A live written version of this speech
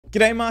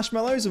G'day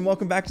marshmallows and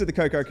welcome back to the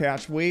Cocoa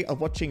Couch. We are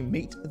watching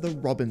Meet the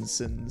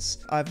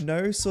Robinsons. I've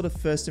no sort of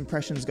first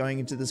impressions going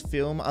into this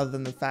film other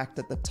than the fact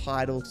that the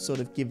title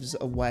sort of gives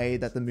away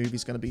that the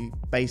movie's going to be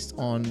based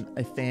on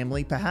a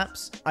family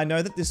perhaps. I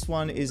know that this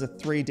one is a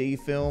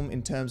 3D film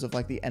in terms of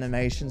like the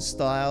animation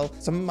style.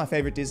 Some of my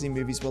favorite Disney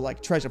movies were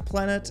like Treasure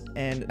Planet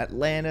and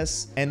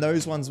Atlantis, and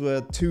those ones were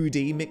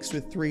 2D mixed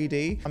with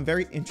 3D. I'm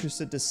very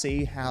interested to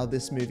see how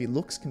this movie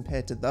looks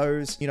compared to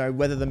those. You know,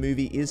 whether the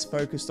movie is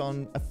focused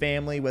on a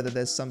family, whether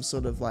there's some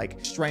sort of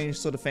like strange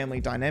sort of family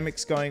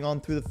dynamics going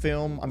on through the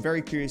film. I'm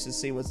very curious to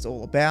see what it's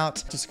all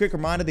about. Just a quick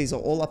reminder, these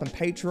are all up on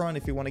Patreon.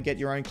 If you want to get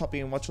your own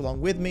copy and watch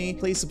along with me,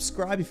 please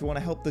subscribe if you want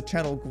to help the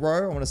channel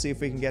grow. I want to see if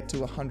we can get to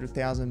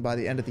 100,000 by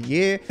the end of the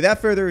year. Without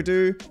further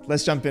ado,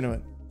 let's jump into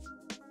it.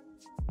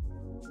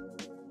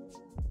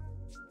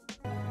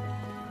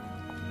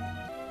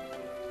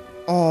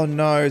 Oh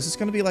no, is this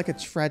going to be like a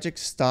tragic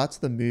start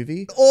to the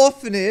movie?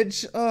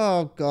 Orphanage!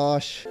 Oh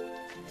gosh.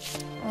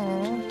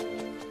 Oh.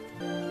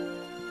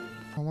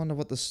 I wonder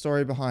what the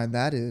story behind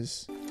that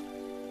is.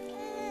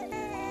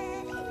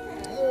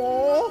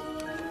 Oh,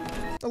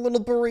 a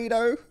little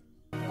burrito.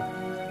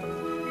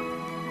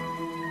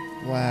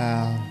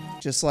 Wow,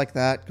 just like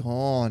that,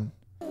 gone.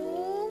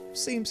 Oh,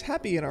 seems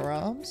happy in her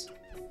arms.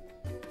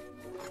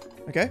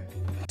 Okay,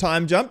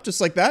 time jump, just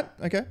like that,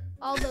 okay.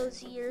 All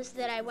those years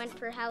that I went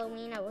for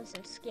Halloween, I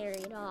wasn't scared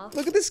at all.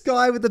 Look at this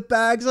guy with the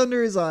bags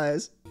under his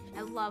eyes.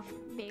 I love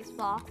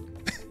baseball.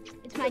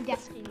 It's my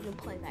destiny to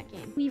play that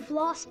game. We've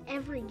lost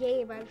every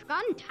game. I've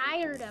gotten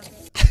tired of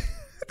it.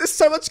 There's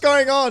so much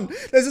going on.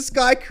 There's this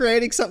guy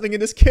creating something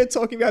and this kid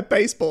talking about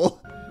baseball.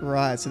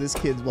 Right, so this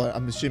kid, what,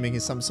 I'm assuming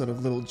he's some sort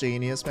of little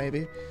genius,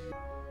 maybe?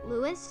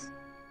 Lewis?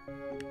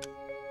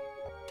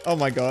 Oh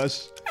my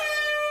gosh.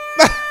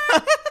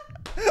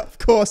 Of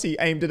course he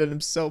aimed it at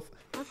himself.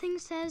 Nothing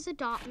says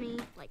adopt me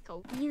like a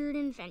weird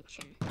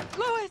invention.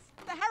 Lewis,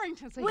 the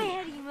Harringtons are Wait,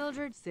 here.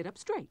 Mildred, sit up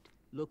straight.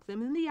 Look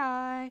them in the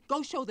eye.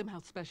 Go show them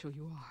how special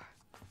you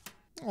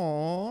are.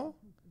 Aww.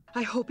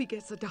 I hope he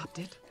gets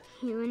adopted.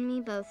 You and me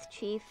both,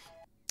 Chief.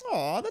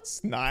 Aw,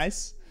 that's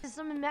nice. With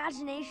some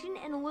imagination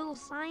and a little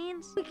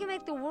science, we can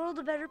make the world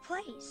a better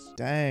place.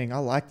 Dang, I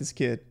like this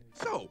kid.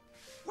 So,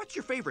 what's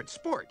your favorite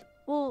sport?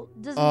 Well,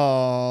 does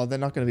Oh, they're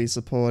not going to be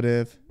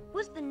supportive.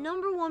 what's the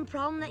 #1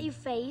 problem that you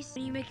face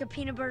when you make a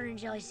peanut butter and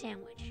jelly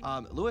sandwich?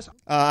 Lewis,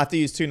 I have to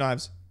use 2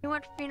 knives. You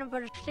want peanut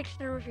butter sticks to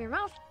the roof of your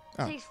mouth?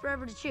 Oh. Takes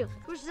forever to chew.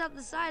 Pushes out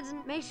the sides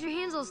and makes your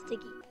hands all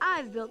sticky.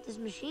 I've built this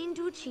machine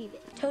to achieve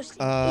it. Toasting is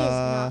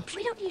not.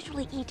 We don't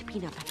usually eat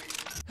peanut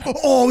butter.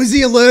 Oh, is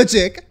he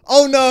allergic?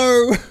 Oh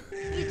no.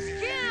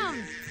 It's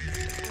jam!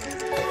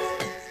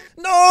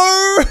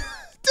 No!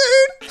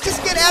 Dude,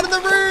 just get out of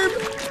the room.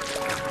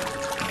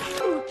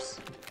 Oops.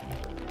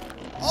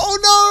 Oh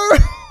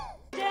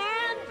no.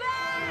 Stand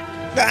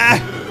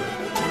back!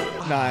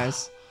 Ah.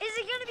 Nice. Is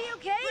it gonna be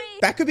okay?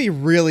 That could be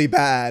really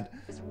bad.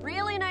 It's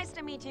really nice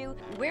to meet you.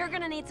 We're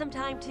gonna need some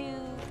time to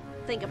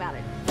think about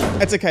it.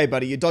 It's okay,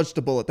 buddy. You dodged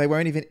a bullet. They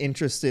weren't even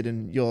interested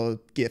in your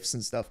gifts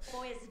and stuff.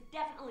 Boy is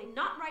definitely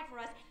not right for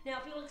us. Now,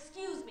 if you'll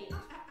excuse me.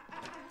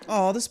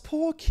 Oh, this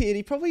poor kid.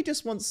 He probably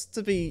just wants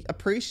to be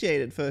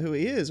appreciated for who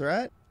he is,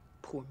 right?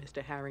 Poor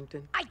Mr.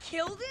 Harrington. I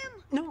killed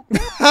him? No,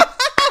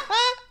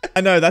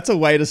 I know, that's a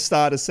way to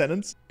start a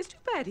sentence. it's too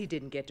bad he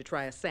didn't get to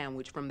try a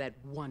sandwich from that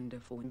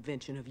wonderful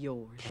invention of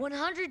yours.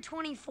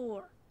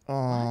 124.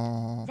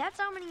 Oh. That's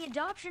how many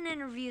adoption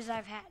interviews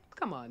I've had.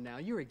 Come on now,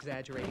 you're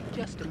exaggerating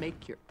just to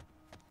make your...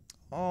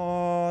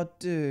 Oh,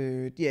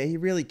 dude. Yeah, he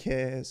really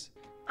cares.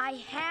 I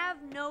have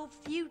no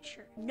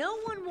future. No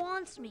one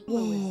wants me.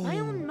 Whoa. My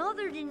own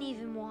mother didn't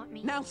even want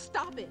me. Now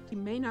stop it. He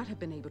may not have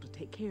been able to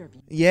take care of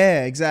you.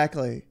 Yeah,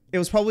 exactly. It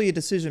was probably a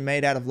decision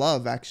made out of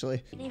love,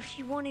 actually. And if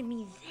she wanted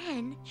me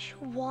then, she'll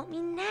want me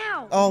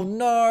now. Oh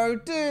no,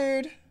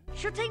 dude.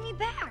 She'll take me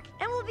back,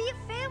 and we'll be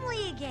a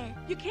family again.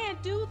 You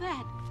can't do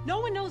that. No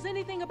one knows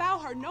anything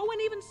about her. No one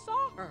even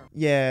saw her.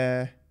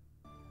 Yeah.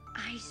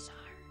 I saw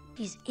her.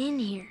 She's in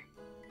here.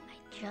 I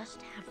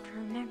just have to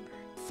remember.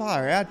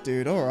 Far out,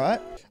 dude. All right.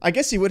 I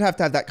guess you would have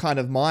to have that kind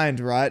of mind,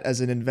 right?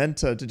 As an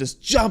inventor to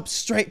just jump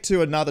straight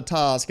to another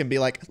task and be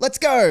like, let's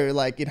go.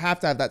 Like, you'd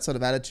have to have that sort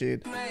of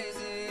attitude.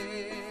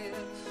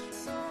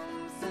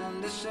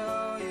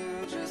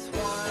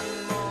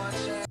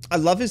 I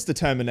love his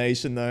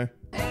determination, though.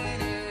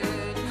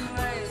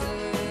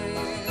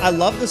 I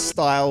love the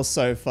style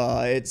so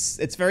far.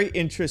 It's very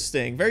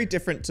interesting. Very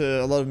different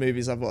to a lot of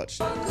movies I've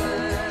watched.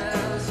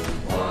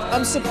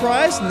 I'm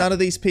surprised none of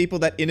these people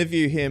that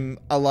interview him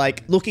are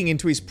like looking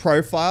into his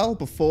profile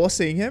before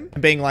seeing him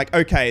and being like,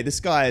 okay, this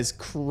guy is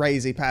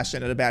crazy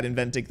passionate about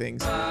inventing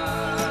things.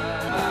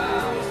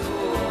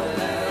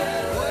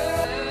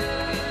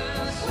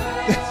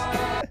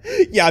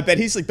 Yeah, I bet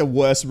he's like the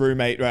worst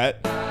roommate, right?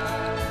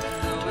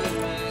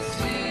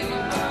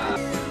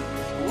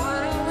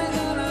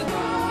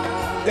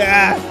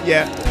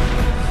 Yeah.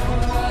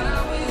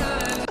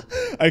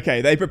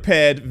 Okay, they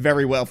prepared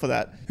very well for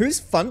that. Who's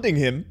funding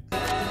him?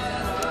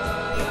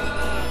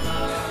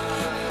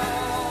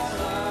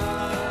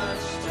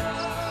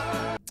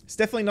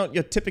 definitely not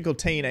your typical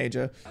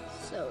teenager.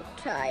 So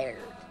tired.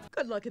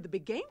 Good luck at the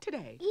big game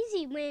today.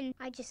 Easy win.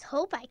 I just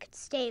hope I could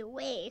stay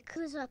awake.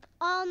 He was up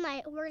all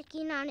night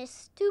working on his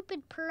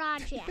stupid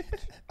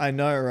project. I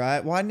know,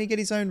 right? Why didn't he get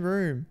his own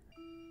room?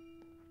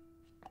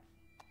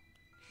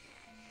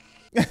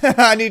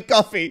 I need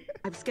coffee.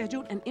 I've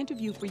scheduled an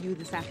interview for you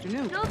this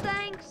afternoon. No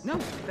thanks. No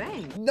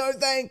thanks. No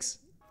thanks.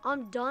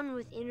 I'm done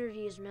with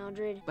interviews,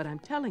 Mildred. But I'm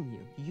telling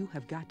you, you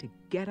have got to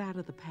get out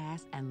of the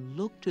past and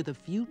look to the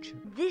future.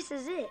 This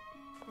is it.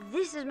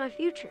 This is my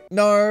future.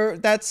 No,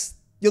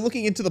 you're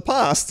looking into the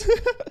past.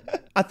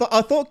 I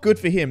thought good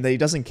for him that he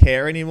doesn't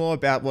care anymore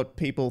about what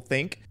people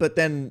think. But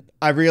then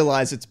I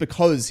realized it's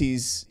because he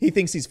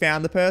thinks he's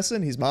found the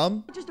person, his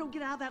mum. I just don't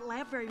get out of that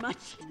lab very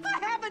much.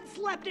 I haven't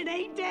slept in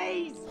 8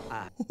 days.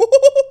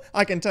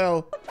 I can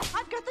tell.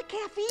 I've got the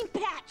caffeine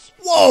patch.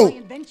 Whoa! My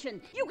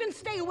invention. You can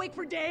stay awake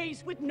for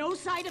days with no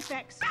side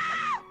effects.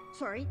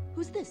 Sorry,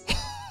 who's this?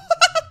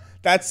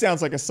 That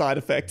sounds like a side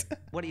effect.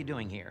 What are you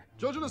doing here?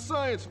 Judging a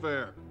science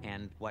fair.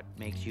 And what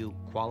makes you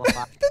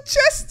qualify? The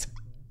chest!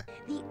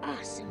 The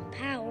awesome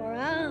power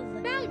of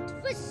Mount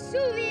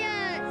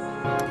Vesuvius!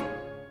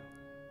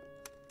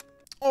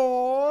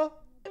 Aww.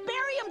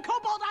 Barium,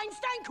 cobalt,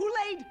 Einstein,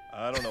 Kool-Aid.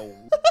 I don't know.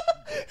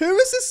 Who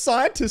is this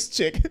scientist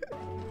chick?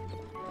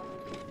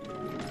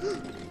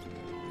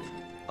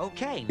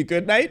 Okay. You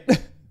good, Nate?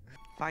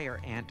 Fire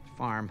ant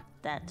farm.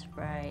 That's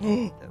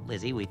right.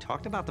 Lizzie, we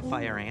talked about the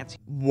fire ants.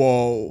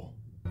 Whoa.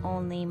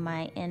 Only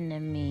my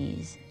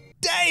enemies.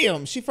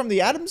 Damn, she from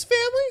the Addams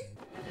family?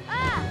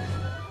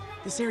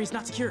 This area's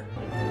not secure.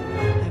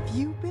 Have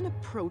you been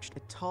approached a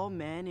tall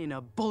man in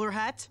a bowler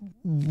hat?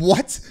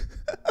 What?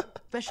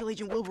 Special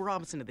Agent Wilbur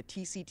Robinson of the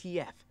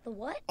TCTF. The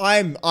what?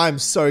 I'm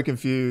so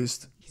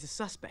confused. He's a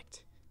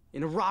suspect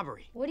in a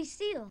robbery. What'd he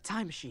steal?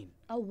 Time machine.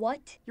 A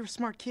what? You're a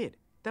smart kid.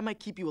 That might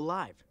keep you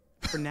alive.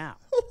 For now.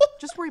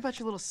 Just worry about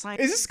your little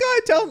science. Is this guy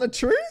telling the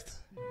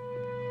truth?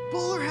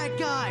 Bowler hat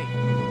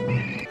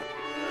guy!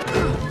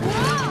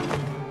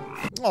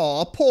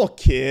 Aw, poor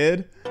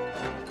kid.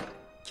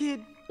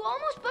 Kid. You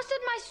almost busted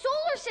my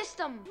solar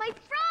system. My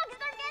frogs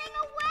are getting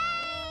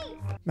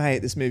away. Mate,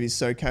 this movie's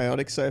so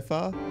chaotic so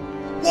far.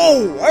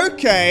 Whoa,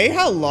 okay,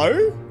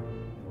 hello.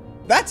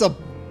 That's a...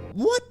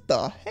 What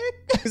the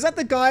heck? Is that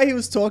the guy he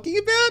was talking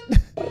about?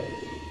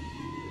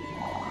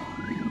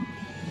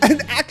 An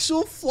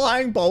actual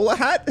flying bowler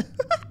hat?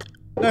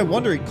 No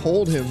wonder he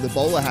called him the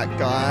bowler hat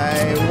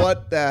guy.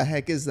 What the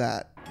heck is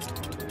that?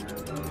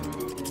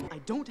 I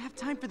don't have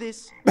time for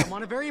this. I'm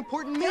on a very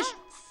important mission.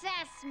 Don't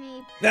sass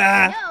me.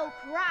 Ah. No,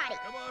 cry.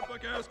 Come on,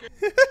 Buckowski.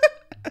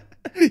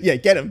 Yeah,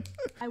 get him.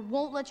 I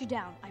won't let you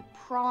down. I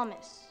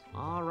promise.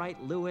 All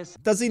right, Lewis.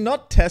 Does he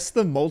not test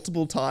them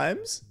multiple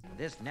times?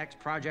 This next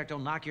project will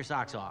knock your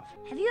socks off.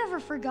 Have you ever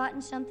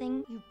forgotten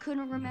something? You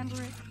couldn't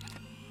remember it?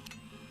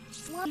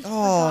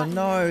 Oh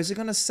no, is he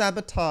gonna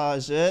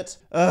sabotage it?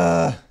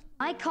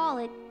 I call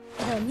it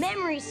the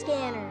memory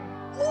scanner.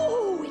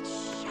 Ooh,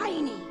 it's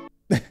shiny.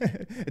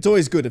 It's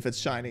always good if it's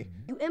shiny.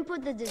 You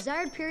input the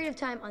desired period of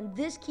time on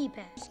this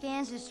keypad. It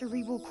scans the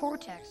cerebral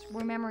cortex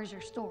where memories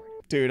are stored.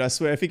 Dude, I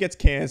swear, if he gets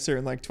cancer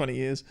in like 20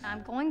 years.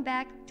 I'm going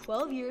back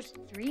 12 years,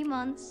 3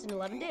 months, and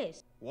 11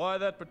 days. Why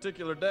that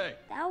particular day?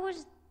 That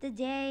was the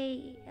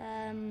day,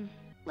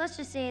 let's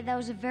just say that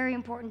was a very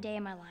important day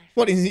in my life.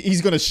 What,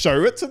 he's gonna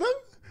show it to them?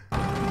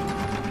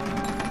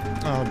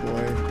 Oh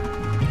boy.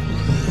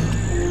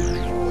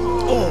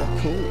 Oh,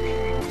 cool.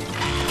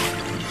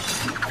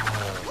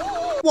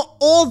 What,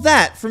 all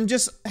that from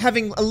just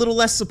having a little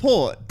less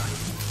support?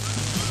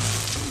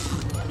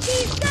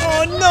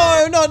 Oh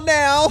no, not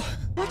now!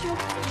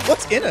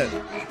 What's in it?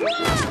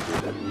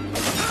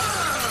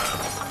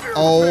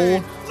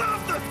 Oh.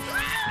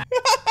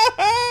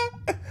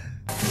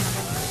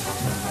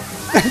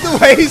 The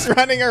way he's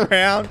running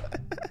around.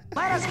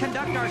 Let us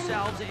conduct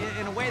ourselves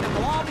in a way that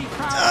will all be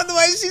proud. Oh, the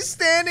way she's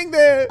standing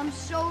there. I'm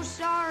so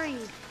sorry.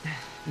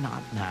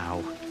 Not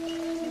now.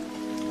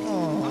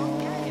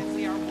 Oh.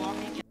 We are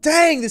walking.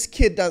 Dang, this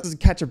kid doesn't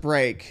catch a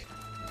break.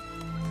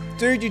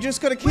 Dude, you just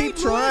gotta keep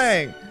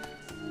trying.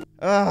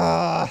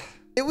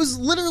 It was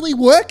literally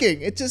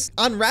working. It just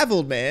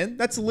unraveled, man.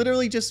 That's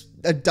literally just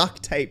a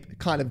duct tape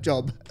kind of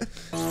job.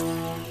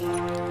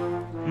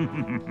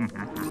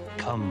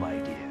 Come, my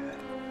dear.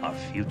 Our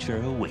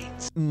future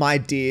awaits. My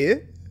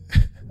dear?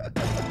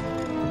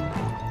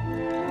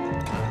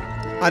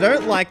 I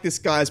don't like this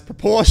guy's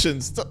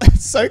proportions.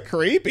 It's so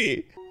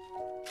creepy.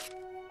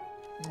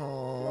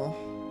 Aww.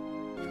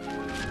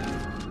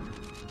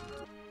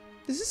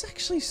 This is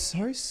actually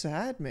so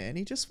sad, man.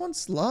 He just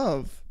wants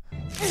love.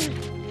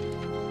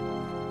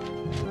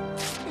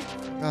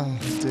 Oh,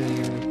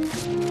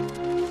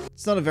 dude.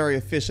 It's not a very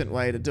efficient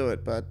way to do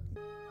it, but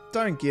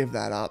don't give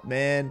that up,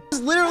 man.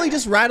 It's literally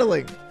just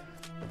rattling.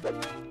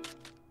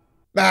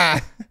 Ah!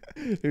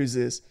 Who's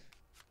this?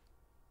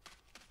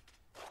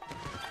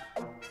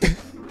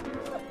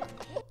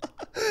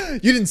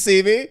 You didn't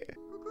see me?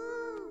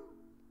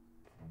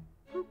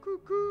 Who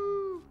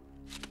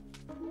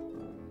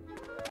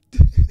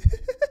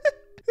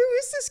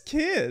is this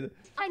kid?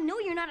 I know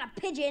you're not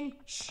a pigeon.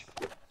 Shh!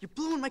 You're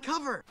blowing my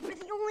cover. We're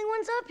the only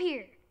ones up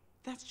here.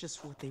 That's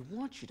just what they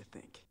want you to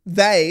think.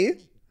 They?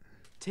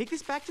 Take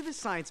this back to the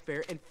science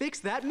fair and fix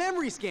that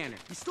memory scanner.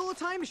 You stole a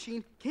time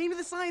machine, came to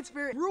the science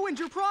fair, ruined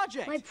your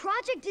project. My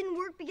project didn't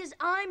work because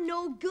I'm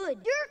no good.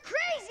 You're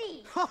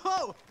crazy. Ho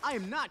ho! I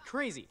am not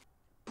crazy.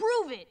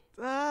 Prove it.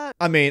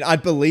 I mean,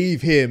 I'd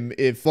believe him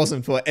if it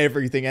wasn't for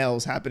everything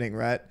else happening,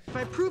 right? If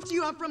I prove to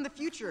you I'm from the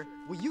future,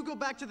 will you go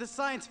back to the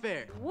science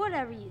fair?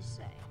 Whatever you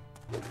say.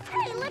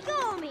 Hey, let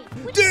go of me.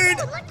 What Dude! you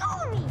doing? Let go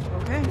of me.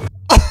 Okay.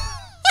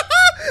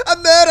 A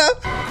murder!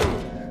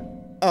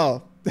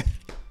 Oh.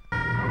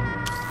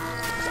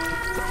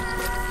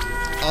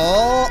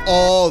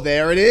 Oh,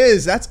 there it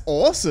is. That's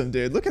awesome,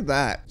 dude. Look at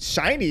that.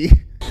 Shiny.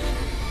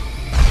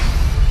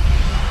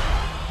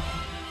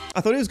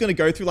 I thought he was going to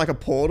go through like a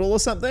portal or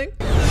something.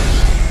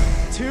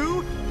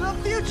 To the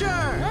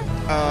future!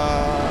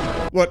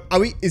 What are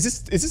we?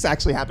 Is this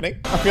actually happening?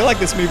 I feel like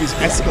this movie's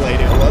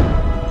escalating a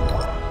lot.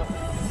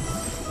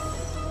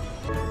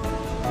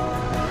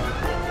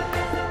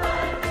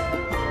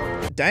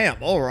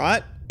 Damn, all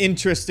right.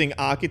 Interesting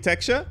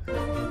architecture.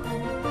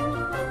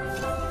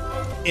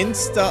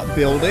 Insta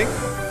building.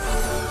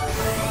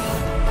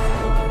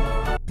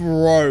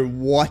 Bro,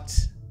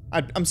 what?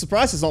 I'm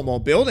surprised there's not more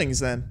buildings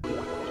then.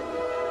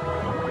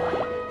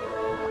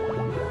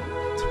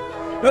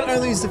 Not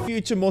only is the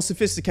future more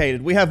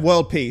sophisticated, we have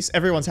world peace.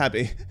 Everyone's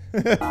happy.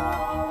 This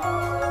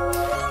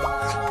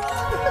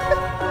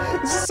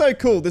is so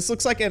cool. This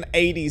looks like an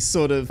 80s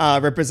sort of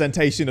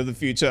representation of the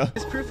future.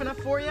 Is proof enough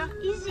for you?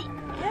 Is it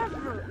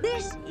ever?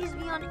 This is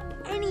beyond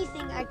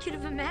anything I could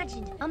have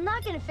imagined. I'm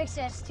not gonna fix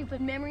that stupid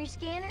memory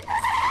scanner.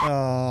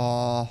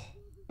 Oh.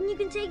 You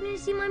can take me to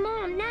see my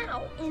mom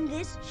now in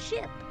this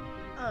ship.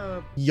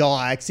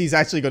 Yikes, he's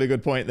actually got a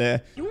good point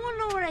there. You wanna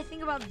know what I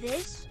think about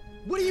this?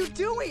 What are you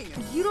doing?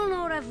 You don't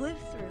know what I've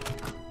lived through.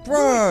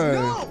 Bro.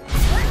 No!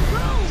 Let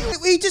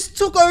go! He just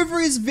took over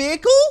his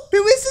vehicle?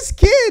 Who is this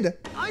kid?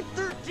 I'm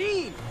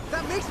 13!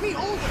 That makes me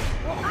older!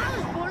 Well, I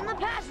was born in the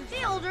past,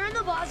 the older and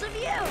the boss of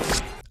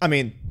you. I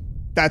mean,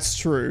 that's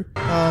true.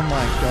 Oh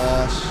my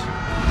gosh.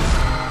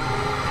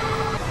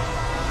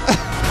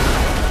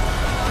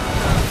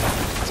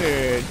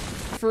 Dude,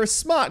 for a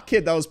smart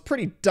kid, that was a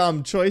pretty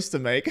dumb choice to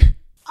make.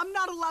 I'm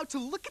not allowed to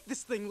look at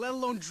this thing, let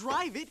alone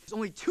drive it. There's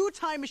only 2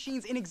 time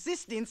machines in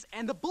existence,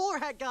 and the bowler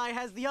hat guy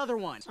has the other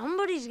one.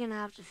 Somebody's gonna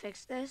have to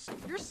fix this.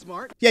 You're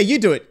smart. Yeah, you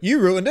do it. You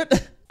ruined it.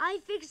 I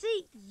fix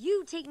it,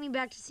 you take me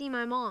back to see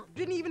my mom.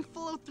 Didn't even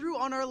follow through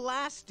on our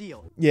last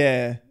deal.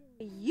 Yeah.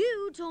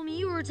 You told me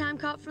you were a time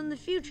cop from the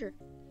future.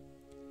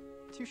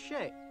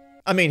 Touche.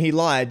 I mean, he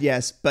lied,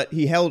 yes, but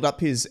he held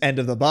up his end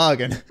of the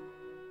bargain.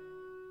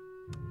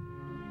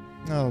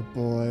 Oh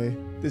boy,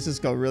 this has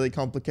got really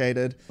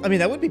complicated. I mean,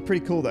 that would be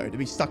pretty cool though, to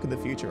be stuck in the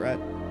future, right?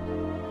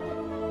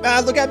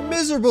 Ah, look how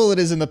miserable it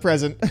is in the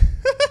present.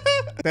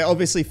 They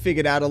obviously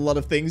figured out a lot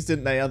of things,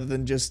 didn't they, other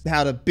than just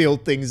how to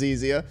build things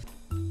easier.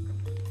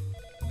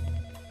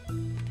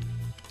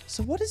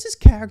 So what is this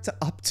character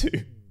up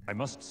to? I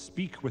must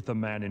speak with the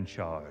man in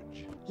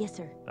charge. Yes,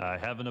 sir. I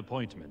have an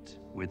appointment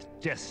with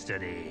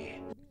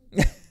Destiny.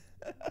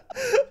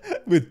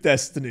 With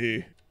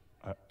Destiny.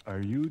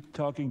 Are you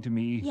talking to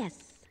me?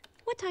 Yes.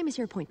 What time is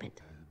your appointment?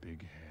 The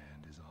big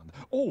hand is on.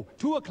 Oh,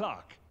 2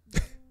 o'clock.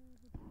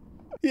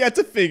 He had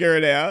to figure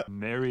it out.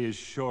 Mary is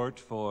short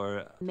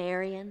for.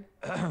 Marion?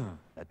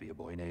 That'd be a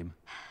boy name.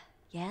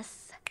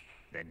 Yes.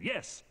 Then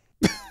yes.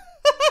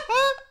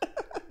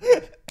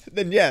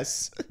 Then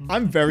yes.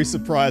 I'm very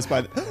surprised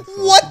by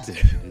what?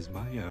 Is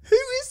my Who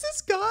is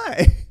this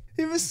guy?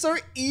 He was so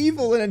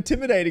evil and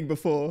intimidating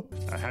before.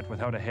 A hat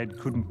without a head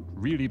couldn't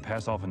really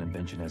pass off an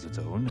invention as its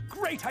own.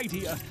 Great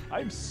idea!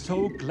 I'm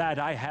so glad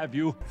I have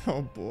you.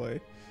 Oh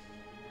boy.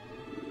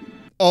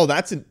 Oh,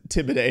 that's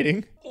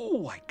intimidating.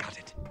 Oh, I got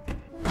it.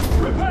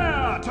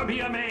 Prepare to be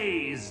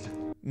amazed.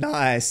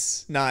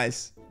 Nice,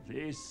 nice.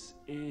 This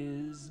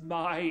is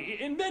my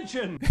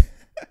invention.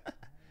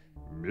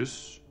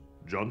 Miss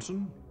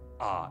Johnson?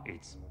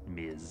 It's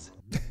Ms.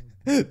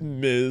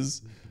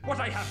 Ms.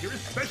 What I have here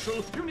is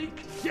special,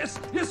 unique. Yes,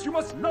 yes, you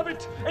must love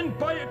it and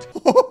buy it.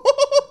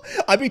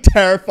 I'd be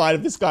terrified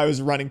if this guy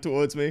was running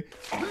towards me.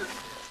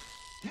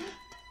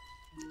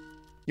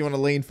 You want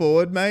to lean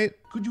forward, mate?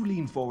 Could you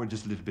lean forward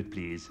just a little bit,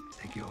 please?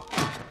 Thank you.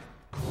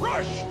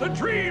 Crush the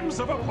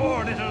dreams of a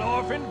poor little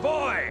orphan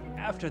boy.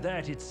 After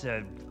that, it's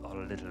a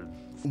little...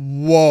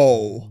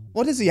 Whoa.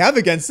 What does he have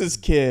against this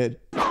kid?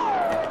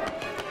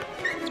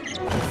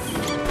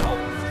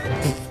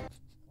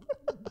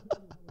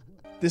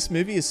 This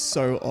movie is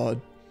so odd.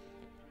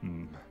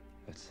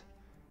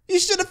 You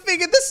should have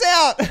figured this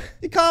out!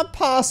 You can't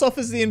pass off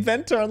as the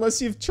inventor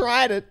unless you've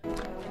tried it.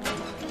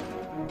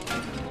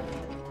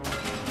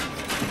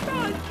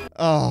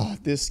 Oh,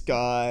 this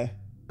guy.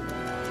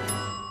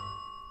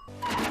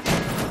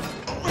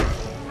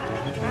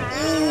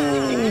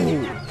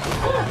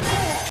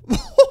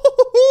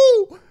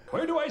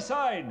 Where do I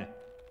sign?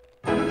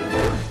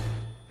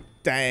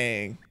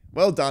 Dang.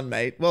 Well done,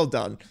 mate. Well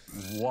done.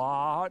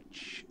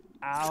 Watch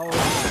out.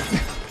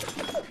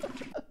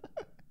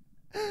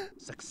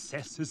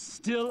 Success is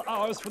still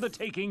ours for the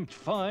taking.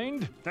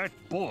 Find that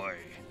boy.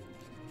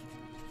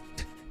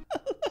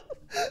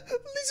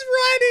 He's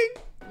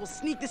writing. We'll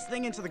sneak this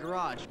thing into the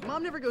garage.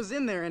 Mom never goes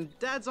in there, and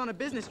Dad's on a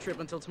business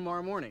trip until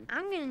tomorrow morning.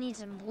 I'm gonna need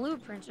some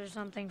blueprints or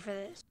something for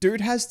this.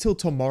 Dude has till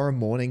tomorrow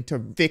morning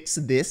to fix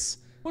this.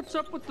 What's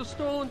up with the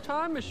stolen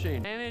time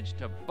machine? Managed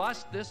to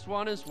bust this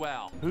one as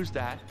well. Who's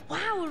that?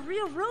 Wow, a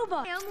real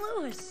robot. Hey,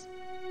 I'm Lewis.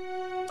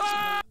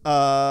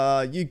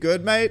 You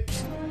good, mate?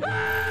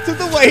 To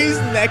the way his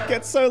neck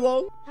gets so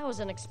long. That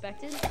was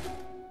unexpected.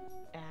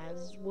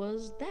 As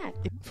was that.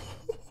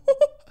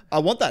 I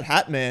want that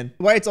hat, man.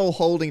 The way it's all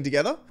holding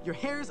together. Your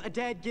hair's a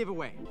dead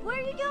giveaway. Where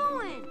are you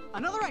going?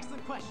 Another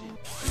excellent question.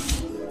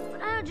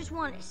 But I don't just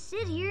want to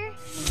sit here.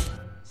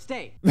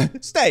 Stay.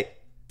 Stay.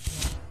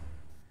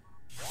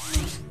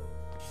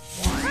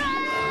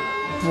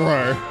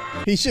 Bro,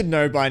 he should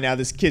know by now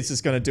this kid's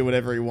just gonna do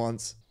whatever he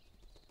wants.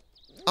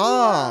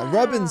 Ah,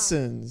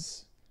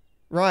 Robinsons.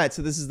 Right,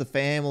 so this is the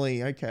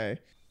family. Okay.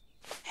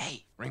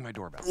 Hey, ring my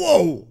doorbell.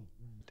 Whoa!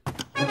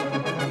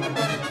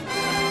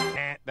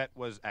 That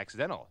was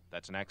accidental.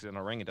 That's an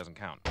accidental ring. It doesn't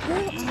count.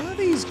 Who are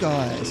these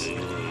guys?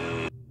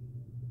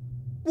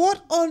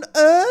 What on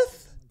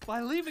earth?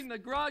 By leaving the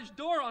garage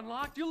door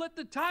unlocked, you let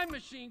the time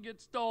machine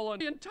get stolen.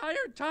 The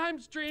entire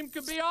time stream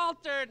could be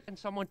altered. And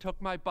someone took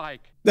my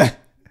bike.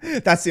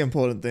 That's the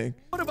important thing.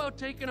 What about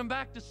taking him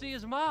back to see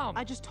his mom?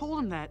 I just told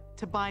him that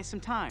to buy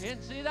some time.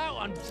 Didn't see that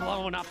one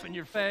blowing up in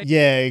your face.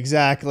 Yeah,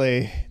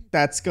 exactly.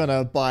 That's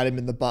gonna bite him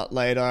in the butt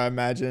later, I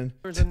imagine.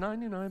 There's a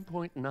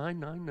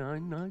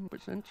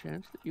 99.9999%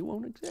 chance that you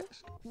won't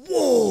exist.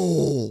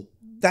 Whoa!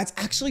 That's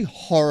actually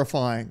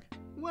horrifying.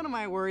 What am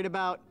I worried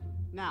about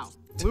now?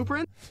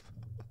 Blueprint?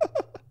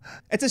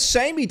 It's a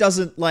shame he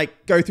doesn't,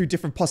 like, go through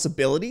different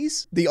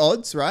possibilities. The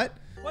odds, right?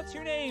 What's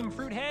your name,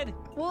 Fruithead?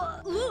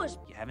 Well, Lewis.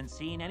 You haven't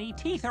seen any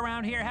teeth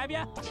around here, have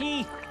you?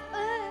 Teeth.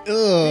 Ugh. Been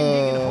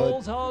digging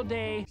holes all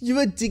day. You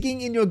were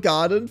digging in your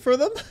garden for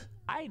them?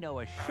 I know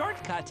a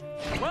shortcut.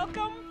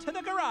 Welcome to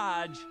the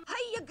garage.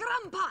 Hiya,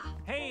 Grandpa.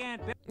 Hey,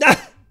 Aunt Bill.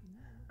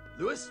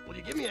 Lewis, will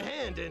you give me a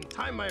hand and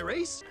time my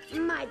race?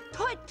 My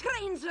toy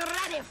train's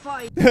ready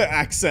for you.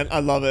 Accent, I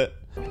love it.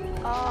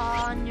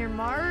 On your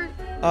mark.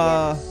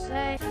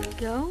 Say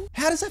go.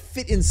 How does that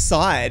fit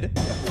inside?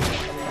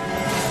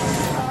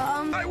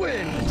 I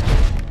win.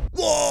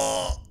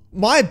 Whoa!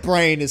 My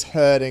brain is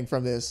hurting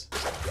from this.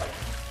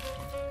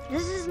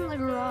 This isn't the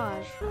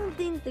garage. I don't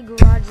think the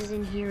garage is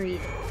in here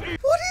either.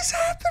 What is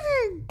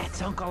happening?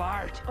 It's Uncle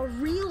Art. A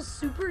real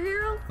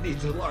superhero?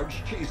 Needs a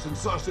large cheese and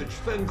sausage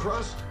thin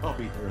crust? I'll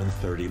be there in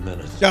 30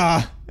 minutes.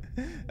 Ah,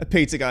 a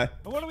pizza guy.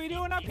 What are we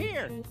doing up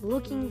here?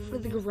 Looking for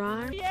the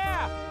garage?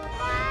 Yeah.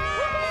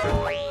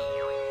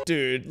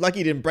 Dude, lucky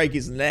he didn't break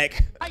his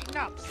neck. Tighten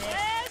up, sis.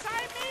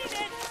 I mean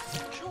it.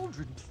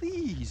 Children,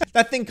 please.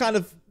 That thing kind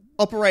of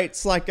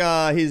operates like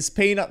his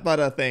peanut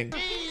butter thing.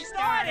 He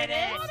started it.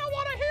 I don't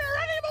want to hear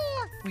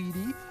anymore.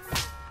 Sweetie.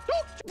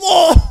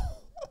 Whoa!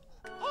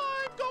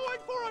 I'm going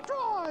for a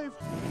drive.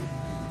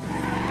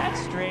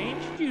 That's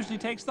strange. Usually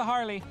takes the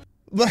Harley.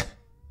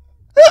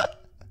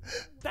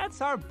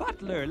 That's our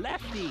butler,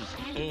 Lefty.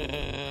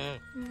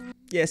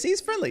 Yes,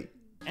 he's friendly.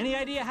 Any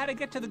idea how to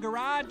get to the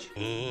garage?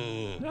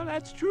 No,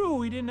 that's true.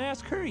 We didn't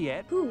ask her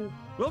yet. Who?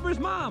 Wilbur's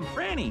mom,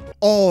 Franny.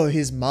 Oh,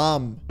 his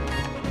mom.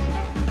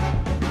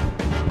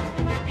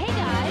 Hey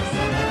guys.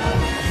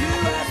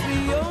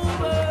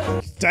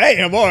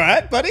 Damn,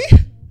 alright, buddy.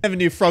 Never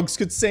knew frogs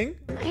could sing.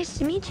 Nice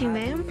to meet you,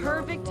 ma'am.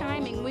 Perfect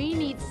timing. We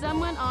need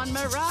someone on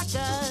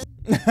maracas.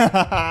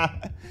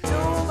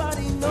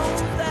 Nobody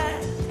knows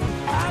that.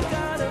 I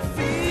got a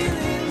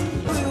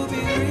feeling we'll be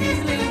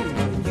reeling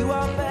when you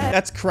are back.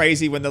 That's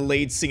crazy when the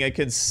lead singer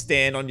can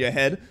stand on your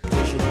head.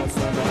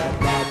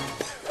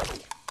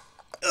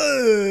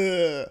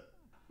 Ugh.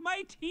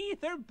 My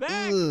teeth are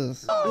back.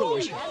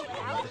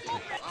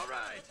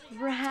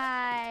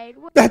 Right.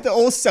 That they're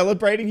all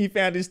celebrating he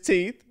found his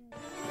teeth.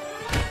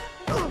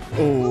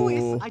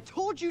 Louis, I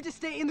told you to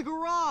stay in the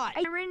garage.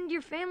 I ran into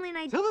your family and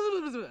I...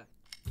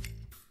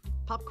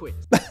 Pop quiz.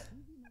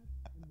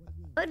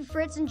 Bud,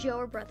 Fritz, and Joe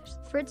are brothers.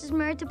 Fritz is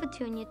married to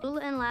Petunia.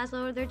 Lula and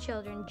Laszlo are their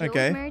children. Joe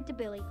Okay. is married to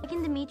Billy. Mike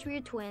and Dimitri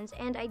are twins,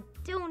 and I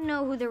don't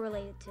know who they're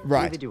related to.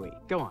 Right. Neither do we.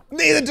 Go on.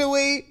 Neither do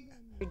we.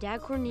 Your dad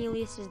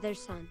Cornelius is their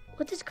son.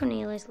 What does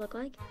Cornelius look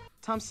like?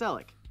 Tom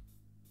Selleck.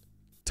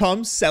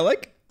 Tom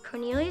Selleck?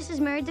 Cornelius is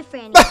married to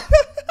Fanny.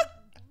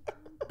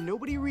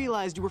 Nobody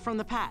realized you were from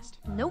the past.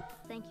 Nope.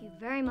 Thank you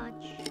very much.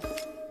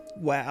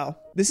 Wow.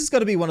 This has got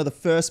to be one of the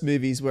first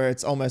movies where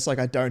it's almost like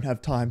I don't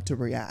have time to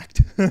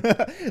react.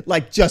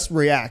 Like, just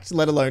react,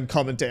 let alone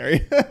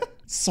commentary.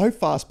 So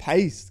fast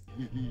paced.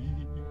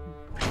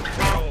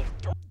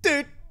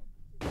 Dude.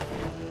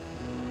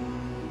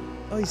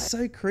 Oh, he's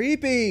so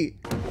creepy.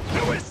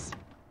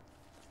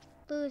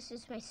 Louis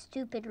is my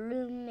stupid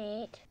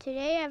roommate.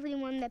 Today,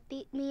 everyone that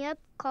beat me up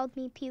called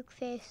me puke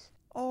face.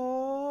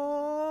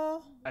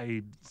 Oh.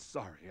 I'm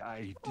sorry.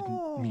 I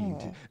didn't mean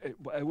to.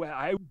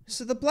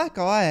 So the black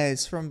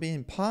eyes from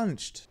being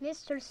punched.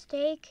 Mr.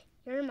 Steak,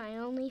 you're my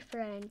only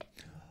friend.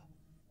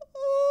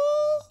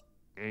 Oh.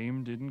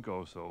 one didn't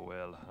go so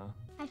well, huh?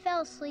 I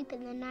fell asleep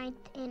in the 9th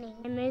inning.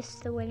 I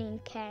missed the winning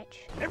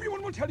catch.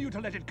 Everyone will tell you to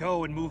let it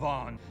go and move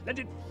on. Let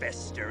it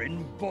fester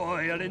and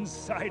boil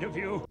inside of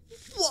you.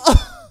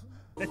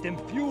 Let them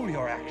fuel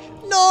your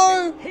actions.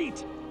 No! Let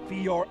hate be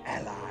your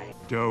ally.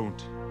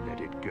 Don't let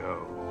it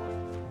go.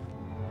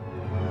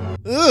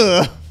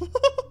 Ugh.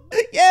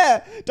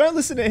 Yeah, don't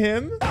listen to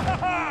him.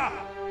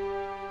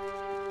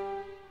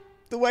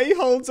 The way he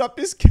holds up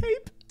his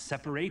cape.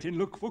 Separate and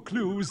look for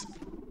clues.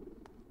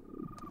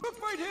 Look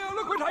right here,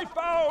 look what I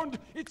found!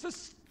 It's a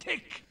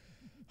stick!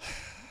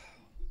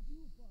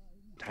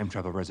 Time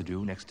travel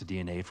residue next to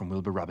DNA from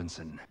Wilbur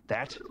Robinson.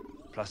 That,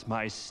 plus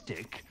my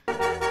stick.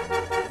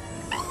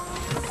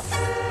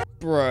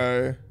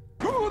 Bro.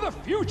 To the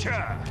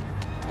future!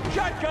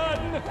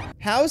 Shotgun!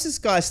 How is this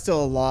guy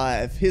still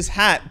alive? His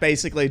hat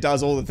basically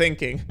does all the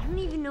thinking. I don't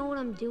even know what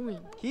I'm doing.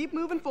 Keep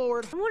moving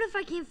forward. And what if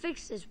I can't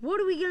fix this? What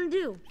are we gonna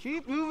do?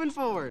 Keep moving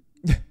forward.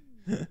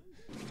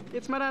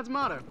 It's my dad's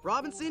motto.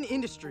 Robinson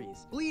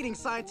Industries, leading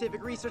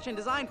scientific research and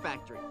design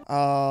factory.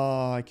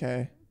 Oh,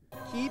 okay.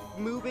 Keep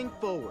moving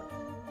forward.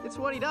 It's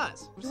what he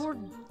does. Your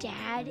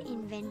dad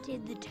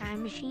invented the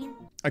time machine?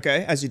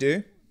 Okay, as you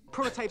do.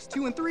 Prototypes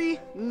 2 and 3,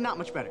 not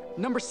much better.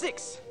 Number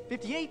 6,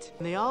 58,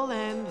 and they all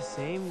end the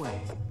same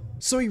way.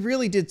 So he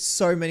really did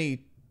so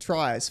many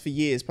tries for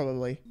years,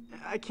 probably.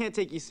 I can't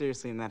take you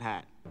seriously in that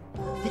hat.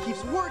 He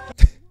keeps working.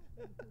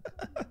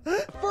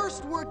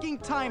 First working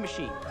time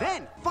machine.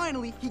 Then,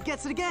 finally, he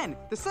gets it again.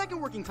 The second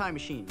working time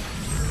machine.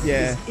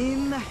 Yeah. Is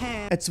in the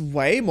hand. It's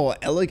way more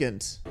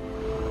elegant.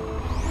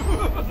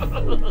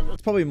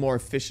 It's probably more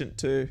efficient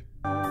too.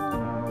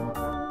 Nice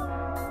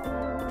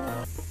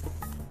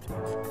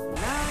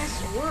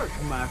work,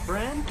 my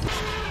friend.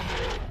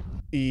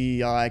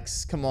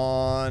 Yikes. Come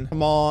on.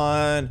 Come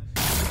on.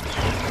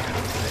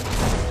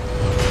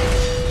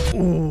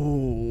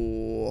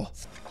 Ooh.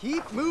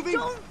 Keep moving.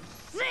 Don't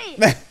say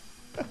it.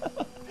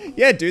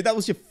 Yeah, dude, that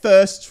was your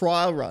first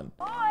trial run.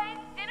 Boys,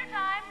 dinner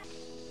time.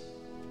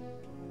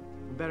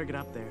 We better get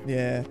up there.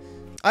 Yeah.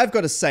 I've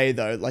got to say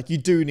though, like you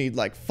do need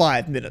like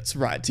 5 minutes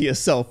right to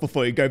yourself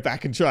before you go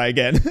back and try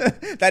again.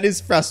 That is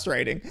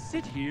frustrating.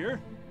 Sit here,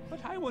 but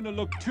I want to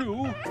look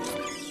too.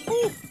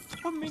 Ooh,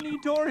 a mini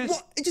Doris.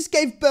 What? It just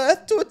gave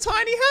birth to a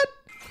tiny hat?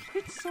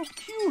 It's so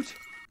cute.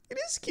 It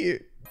is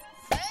cute.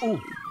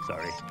 Oh,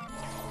 sorry.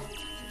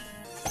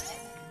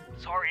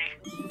 Sorry.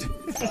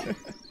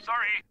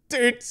 Sorry.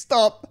 Dude,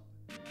 stop.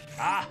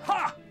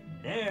 Aha!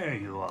 There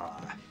you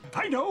are.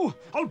 I know!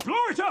 I'll blow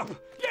it up!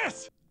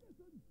 Yes!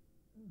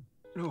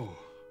 No,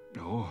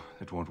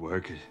 it won't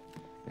work.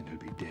 Then he'll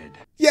be dead.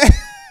 Yeah.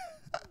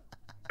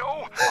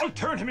 No, I'll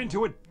turn him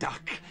into a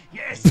duck.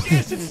 Yes,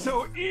 it's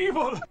so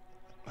evil.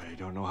 But I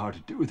don't know how to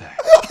do that.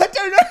 I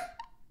don't know.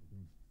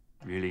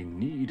 Really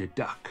need a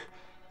duck.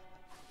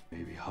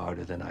 Maybe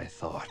harder than I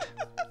thought.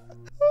 Oh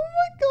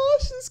my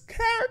gosh, this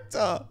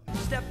character.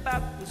 Step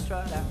out and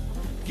strut out.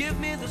 Give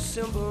me the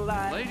simple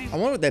life. I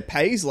wonder what their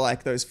pay's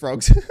like, those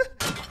frogs. The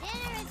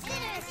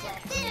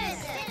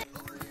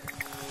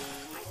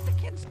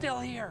kid's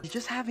still here. He's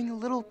just having a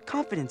little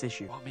confidence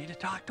issue. Want me to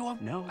talk to him?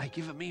 No. I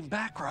give a mean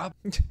back rub.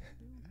 Where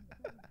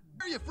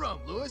are you from,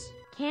 Lewis?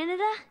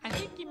 Canada? I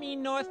think you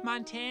mean North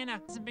Montana.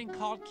 It hasn't been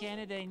called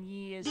Canada in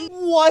years.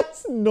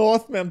 What?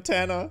 North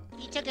Montana?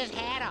 He took his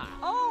hat off.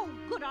 Oh,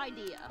 good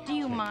idea. Do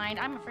you mind?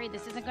 I'm afraid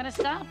this isn't gonna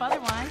stop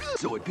otherwise.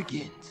 So it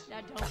begins.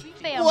 Now don't be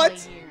family What?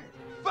 here.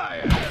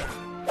 Fire!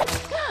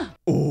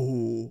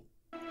 Ooh.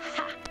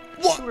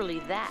 Surely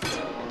that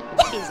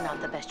is not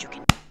the best you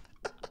can.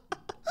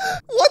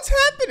 What's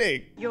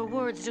happening? Your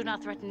words do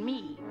not threaten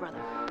me,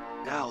 brother.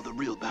 Now the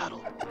real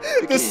battle.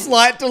 The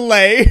slight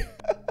delay.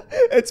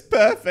 It's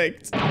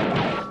perfect.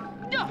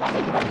 Your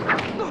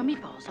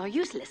meatballs are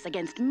useless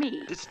against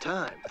me. It's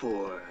time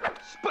for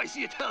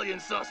spicy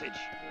Italian sausage.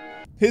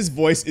 His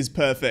voice is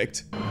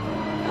perfect.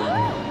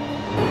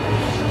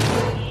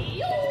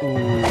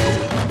 Ooh.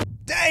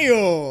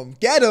 Damn!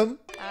 Get him!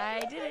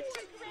 I did it.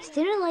 Is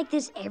dinner like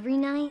this every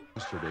night?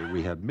 Yesterday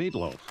we had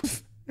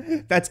meatloaf.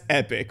 That's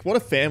epic. What a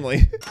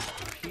family.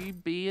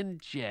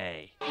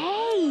 PB&J.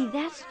 Hey,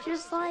 that's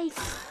just like...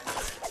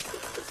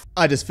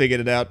 I just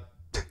figured it out.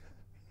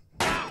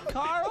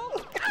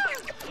 Carl?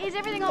 Is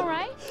everything all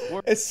right?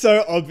 It's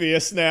so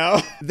obvious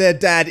now. Their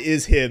dad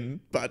is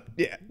him, but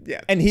yeah.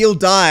 And he'll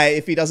die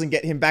if he doesn't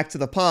get him back to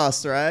the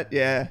past, right?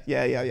 Yeah.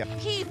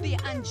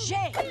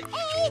 PB&J.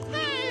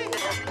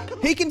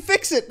 He can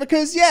fix it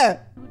because, yeah.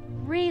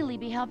 Really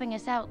be helping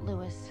us out,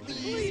 Lewis.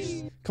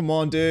 Come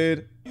on,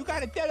 dude. You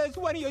gotta tell us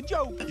one of your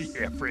jokes.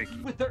 Yeah, freak.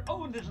 With their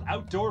own little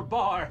outdoor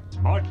bar.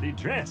 Smartly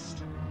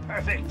dressed.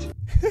 Perfect.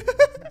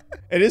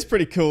 It is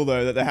pretty cool,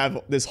 though, that they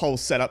have this whole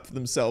setup for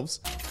themselves.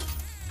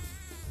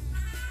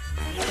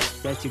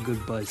 That's a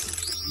good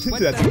buzz.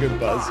 That's a good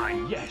buzz. Ah,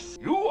 yes.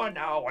 You are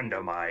now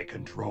under my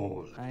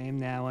control. I am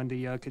now under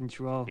your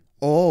control.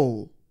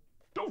 Oh.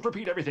 Don't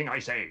repeat everything I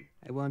say.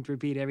 I won't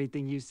repeat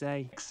everything you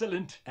say.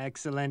 Excellent.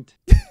 Excellent.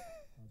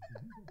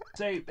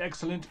 Say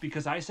excellent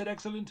because I said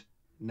excellent?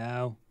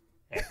 No.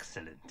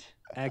 Excellent.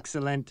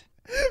 Excellent.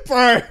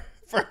 Bro.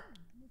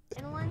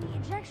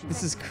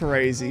 This is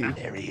crazy.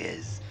 There he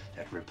is,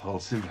 that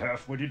repulsive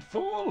half-witted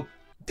fool.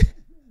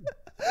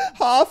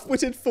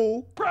 Half-witted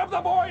fool. Grab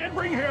the boy and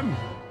bring him.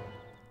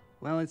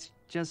 Well, it's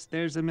just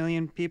there's a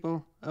million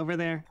people over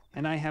there,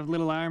 and I have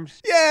little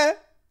arms. Yeah.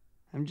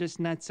 I'm just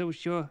not so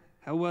sure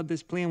how well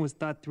this plan was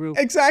thought through.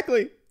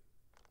 Exactly.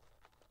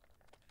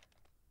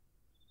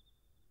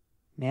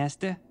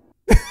 Master?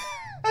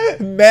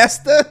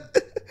 Master?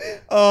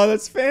 Oh,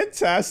 that's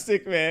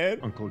fantastic, man.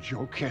 Uncle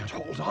Joe can't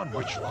hold on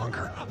much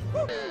longer.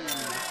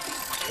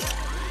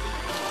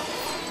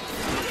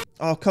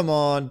 Oh, come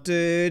on,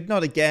 dude.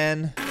 Not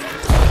again.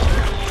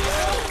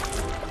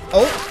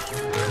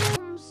 Oh.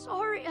 I'm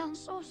sorry. I'm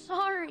so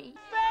sorry.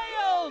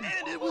 Failed!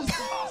 And it was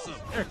awesome.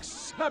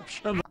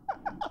 Exceptional.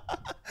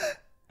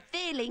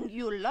 Failing,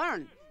 you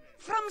learn.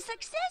 From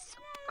success,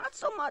 not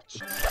so much.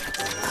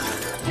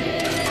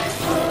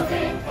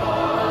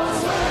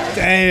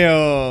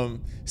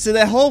 Damn. So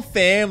their whole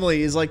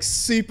family is like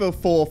super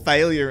for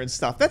failure and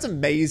stuff. That's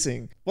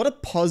amazing. What a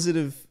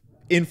positive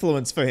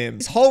influence for him.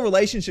 His whole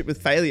relationship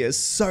with failure is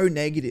so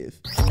negative.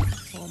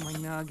 Oh, my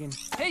noggin.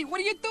 Hey, what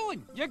are you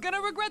doing? You're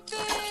gonna regret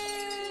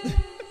this!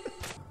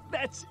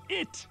 That's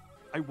it.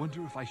 I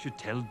wonder if I should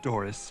tell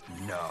Doris.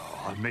 No,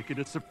 I'll make it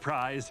a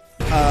surprise.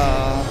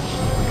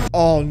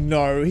 Oh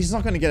no, he's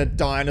not gonna get a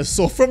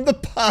dinosaur from the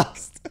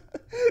past.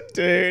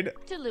 Dude.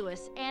 To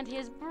Lewis and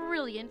his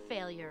brilliant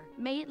failure.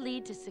 May it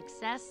lead to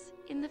success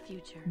in the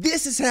future.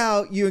 This is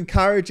how you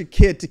encourage a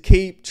kid to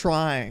keep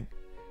trying.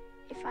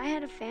 If I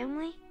had a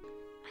family,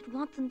 I'd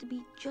want them to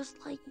be just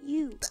like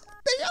you.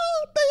 They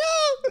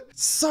are.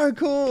 So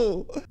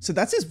cool. So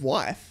that's his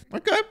wife.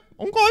 Okay.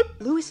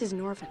 Lewis is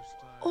an orphan.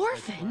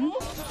 Orphan?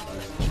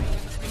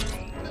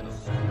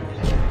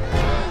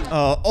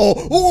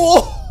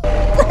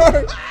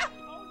 Bro.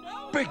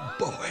 Big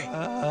boy.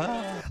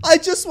 I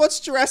just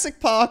watched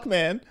Jurassic Park,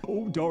 man.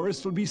 Oh,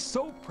 Doris will be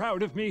so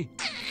proud of me.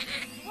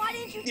 Why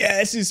didn't you?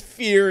 Yeah, she's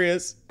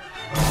furious.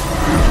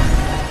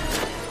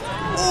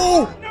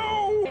 Oh!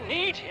 No! I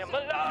need him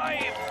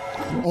alive!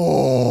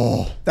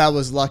 Oh, that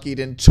was lucky. He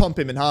didn't chomp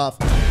him in half.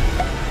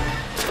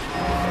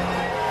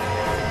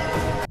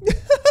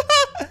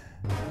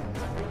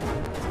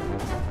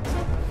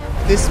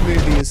 This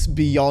movie is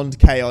beyond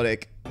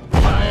chaotic.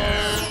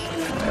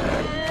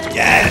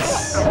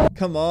 Yes!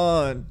 Come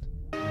on.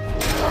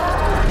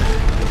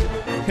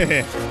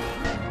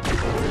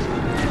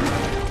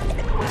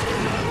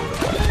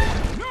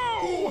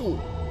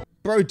 No!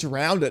 Bro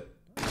drowned it.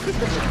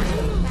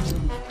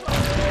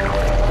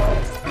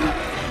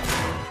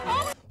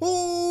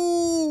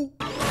 Ooh!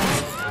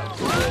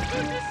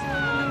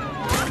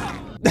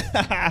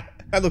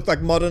 That looked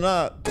like modern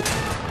art.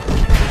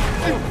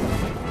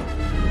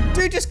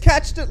 Dude just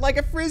catched it like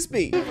a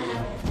frisbee. Bro,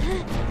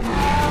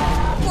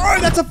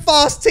 that's a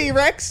fast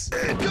T-Rex.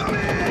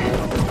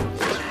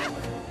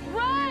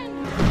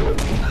 Run!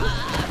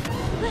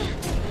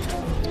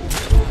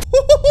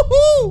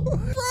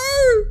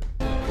 Bro!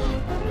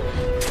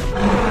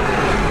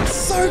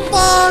 So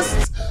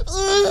fast!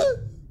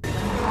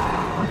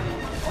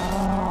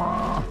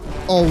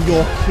 Oh,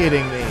 you're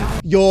kidding me.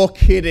 You're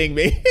kidding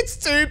me. It's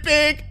too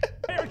big.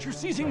 Why aren't you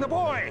seizing the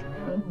boy?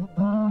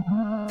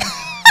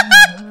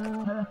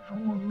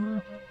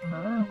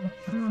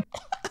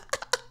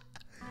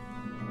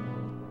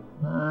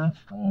 The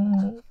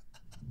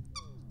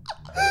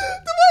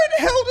way it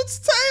held its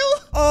tail.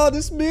 Oh,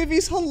 this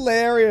movie's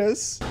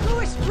hilarious.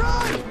 Lewis,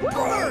 run!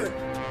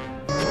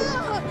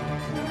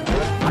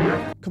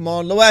 Come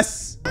on,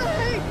 Lewis.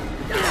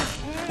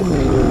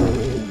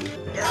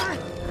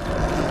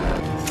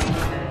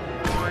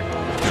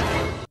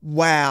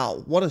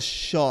 Wow, what a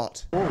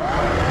shot.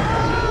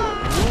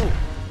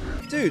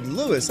 Dude,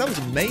 Lewis, that was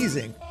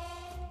amazing.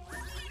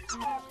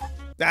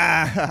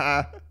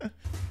 Ah.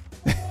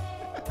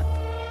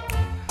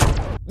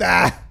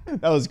 That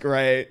was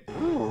great.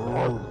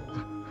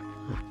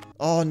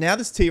 Oh, now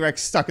this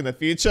T-Rex stuck in the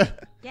future.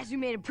 Guess we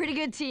made a pretty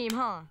good team,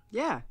 huh?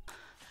 Yeah.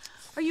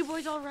 Are you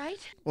boys all right?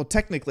 Well,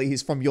 technically,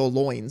 he's from your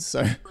loins,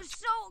 so. It was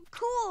so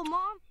cool,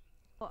 Mom.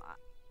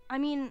 I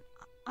mean,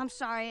 I'm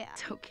sorry.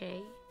 It's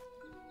okay.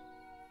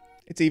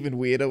 It's even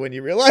weirder when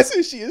you realize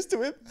who she is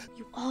to him.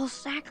 You all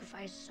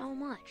sacrificed so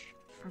much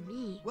for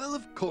me. Well,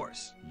 of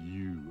course.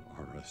 You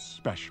are a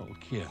special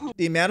kid.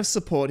 The amount of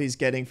support he's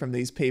getting from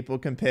these people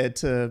compared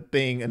to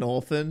being an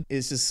orphan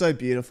is just so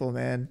beautiful,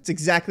 man. It's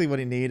exactly what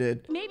he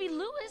needed. Maybe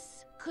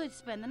Lewis could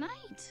spend the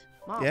night.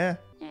 Mom. Yeah.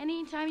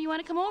 Anytime you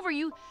want to come over,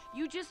 you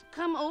just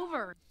come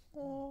over.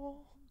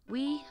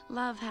 We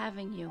love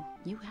having you.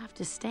 You have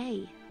to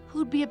stay.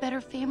 Who'd be a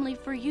better family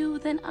for you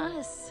than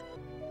us?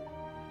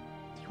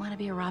 Do you want to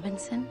be a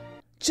Robinson?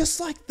 Just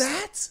like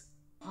that?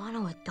 Want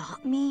to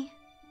adopt me?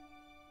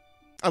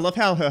 I love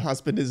how her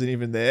husband isn't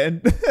even there.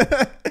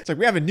 It's like,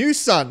 we have a new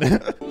son.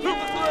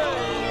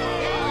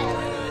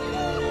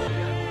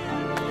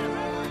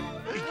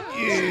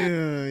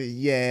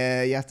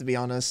 Yeah, you have to be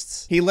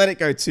honest. He let it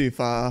go too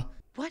far.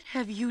 What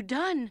have you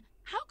done?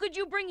 How could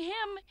you bring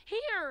him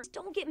here?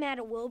 Don't get mad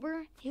at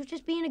Wilbur. He was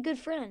just being a good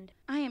friend.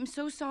 I am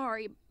so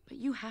sorry, but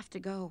you have to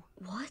go.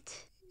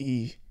 What?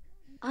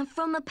 I'm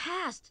from the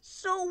past.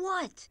 So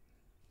what?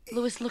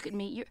 Louis, look at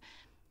me.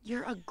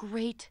 You're a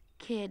great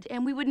kid,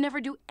 and we would never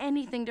do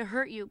anything to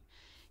hurt you.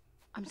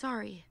 I'm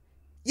sorry.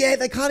 Yeah,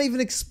 they can't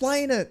even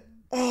explain it.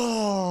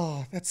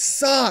 Oh, that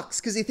sucks,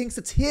 because he thinks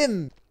it's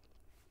him.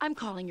 I'm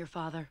calling your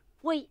father.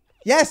 Wait.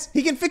 Yes,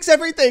 he can fix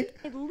everything.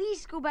 At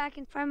least go back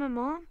and find my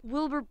mom.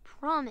 Wilbur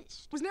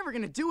promised. Was never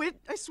gonna do it,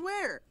 I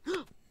swear.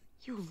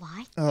 You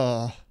lied?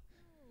 Oh.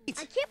 I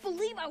can't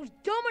believe I was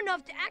dumb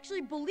enough to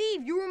actually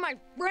believe you were my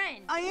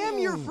friend. I am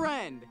your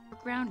friend. You're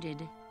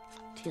grounded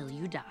till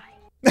you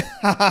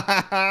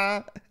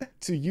die.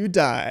 Till you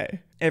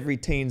die. Every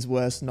teen's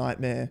worst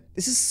nightmare.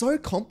 This is so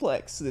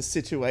complex, this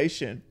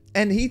situation.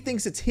 And he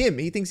thinks it's him.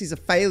 He thinks he's a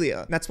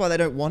failure. That's why they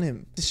don't want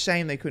him. It's a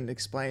shame they couldn't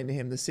explain to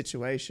him the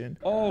situation.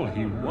 All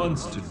he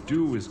wants to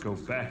do is go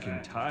back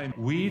in time.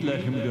 We'd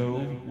let him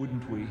go,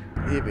 wouldn't we?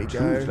 Here we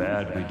go. Too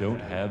bad we don't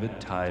have a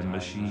time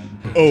machine.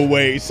 Oh,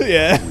 wait.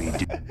 Yeah. We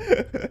do.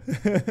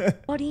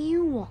 What do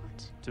you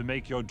want? To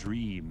make your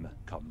dream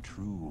come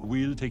true.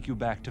 We'll take you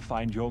back to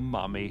find your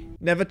mommy.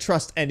 Never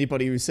trust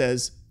anybody who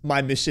says,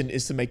 my mission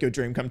is to make your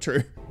dream come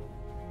true.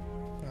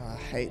 I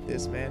hate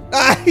this, man.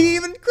 He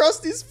even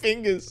crossed his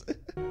fingers.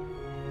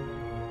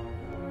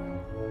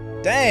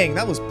 Dang,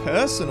 that was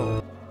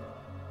personal.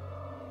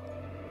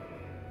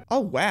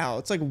 Oh, wow.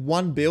 It's like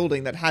one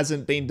building that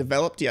hasn't been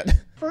developed yet.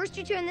 First,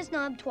 you turn this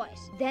knob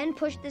twice, then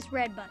push this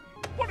red button.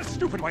 What a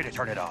stupid way to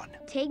turn it on.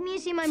 Take me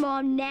to see my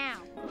mom now.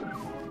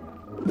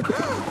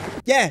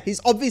 Yeah, he's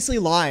obviously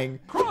lying.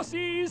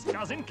 Crossies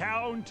doesn't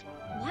count.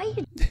 Why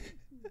you...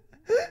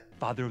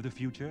 Father of the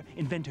future,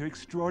 inventor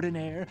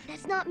extraordinaire.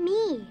 That's not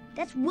me.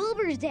 That's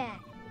Wilbur's dad.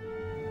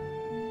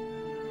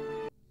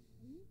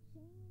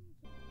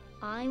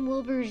 I'm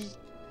Wilbur's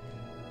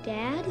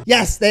dad?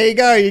 Yes, there you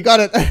go. You got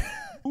it.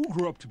 Who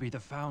grew up to be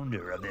the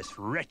founder of this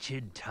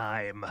wretched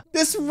time?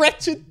 This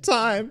wretched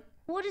time.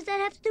 What does that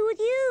have to do with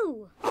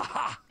you?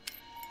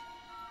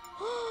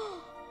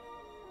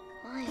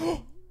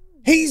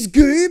 He's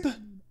Goob.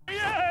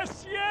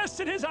 Yes,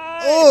 it is I.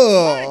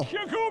 Oh. Mike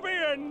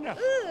Yakubian.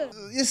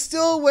 You're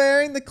still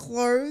wearing the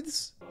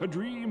clothes? A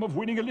dream of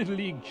winning a Little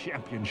League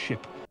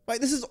championship. Wait,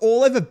 this is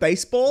all over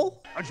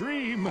baseball? A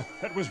dream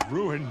that was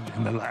ruined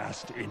in the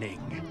last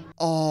inning.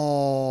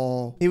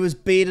 Oh, he was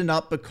beaten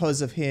up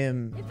because of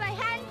him. If I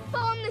hadn't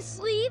fallen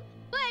asleep,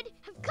 I would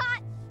have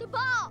caught the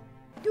ball.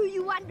 Do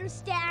you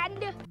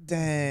understand?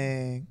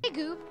 Dang. Hey,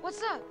 Goob,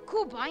 what's up?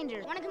 Cool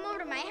binder. Want to come over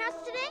to my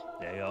house today?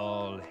 They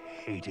all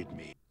hated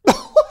me.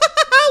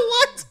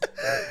 What?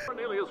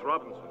 Cornelius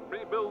Robinson,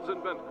 rebuilds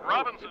inventor.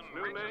 Robinson,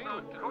 new name.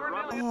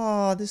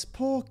 Oh, this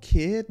poor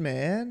kid,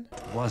 man.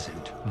 It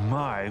wasn't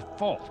my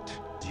fault.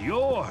 It's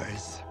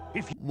yours.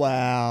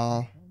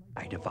 Wow.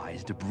 I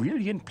devised a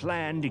brilliant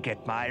plan to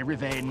get my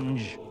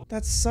revenge.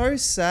 That's so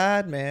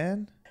sad,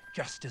 man.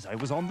 Just as I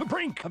was on the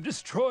brink of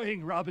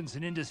destroying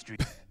Robinson Industries.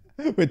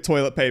 With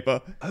toilet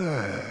paper.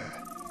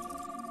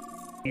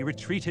 We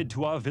retreated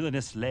to our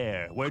villainous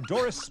lair, where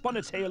Doris spun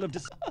a tale of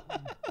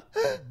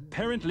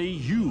Apparently,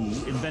 you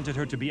invented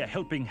her to be a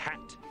helping hat.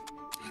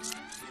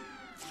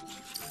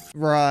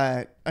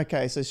 Right.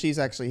 Okay, so she's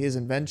actually his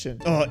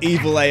invention. Oh,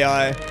 evil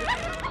AI.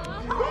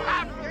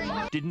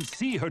 Didn't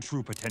see her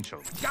true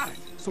potential. Got it.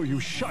 So you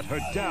shut her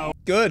down.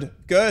 Good,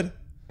 good.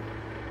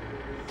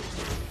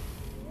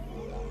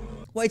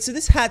 Wait, so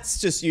this hat's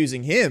just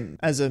using him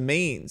as a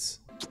means.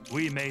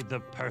 We made the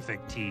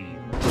perfect team.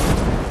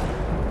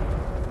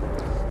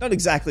 Not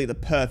exactly the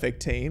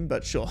perfect team,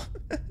 but sure.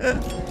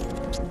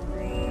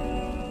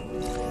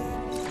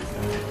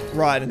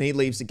 Right, and he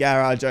leaves the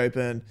garage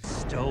open.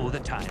 Stole the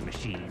time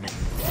machine.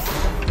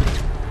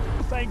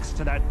 Thanks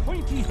to that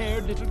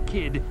pointy-haired little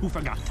kid who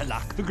forgot to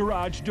lock the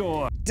garage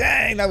door.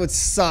 Dang, that would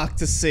suck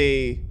to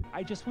see.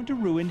 I just want to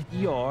ruin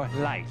your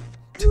life.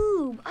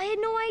 Goob, I had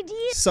no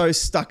idea. So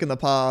stuck in the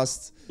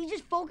past. He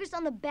just focused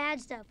on the bad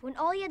stuff when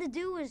all he had to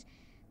do was...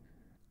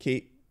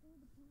 Keep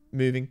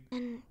moving.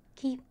 And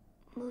keep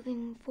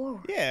moving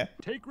forward. Yeah.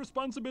 Take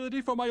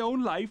responsibility for my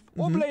own life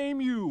or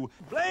blame you.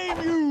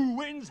 Blame you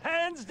wins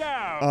hands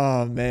down.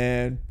 Oh,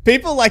 man.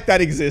 People like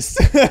that exist.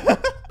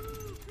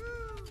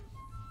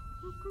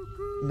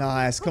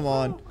 Nice, come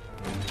on.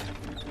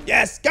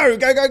 Yes, go,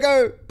 go, go,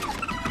 go.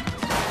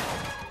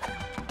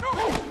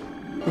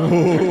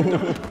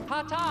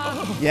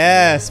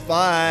 Yes,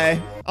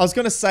 bye. I was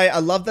gonna say, I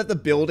love that the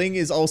building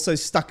is also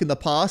stuck in the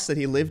past that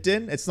he lived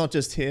in. It's not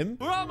just him.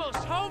 We're almost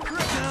home,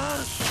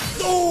 Chris.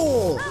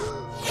 Oh!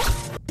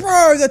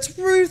 Bro, that's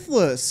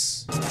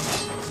ruthless.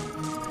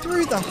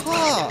 Through the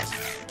heart.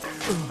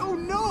 Oh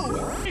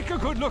no! Take a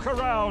good look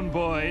around,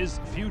 boys.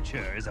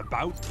 Future is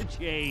about to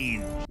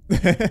change.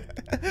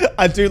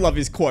 I do love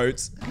his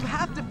quotes. You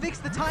have to fix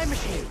the time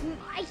machine.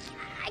 I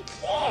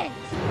can't.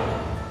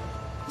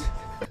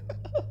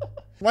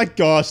 My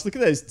gosh, look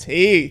at those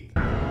teeth.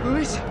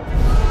 Louis?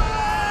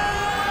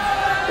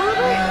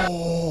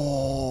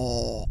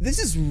 Oh, this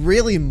is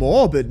really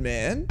morbid,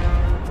 man.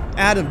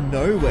 Out of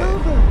nowhere.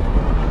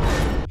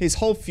 His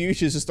whole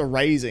future is just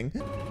erasing.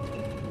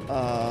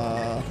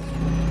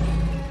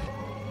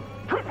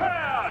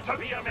 Prepare to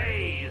be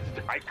amazed.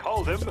 I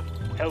call them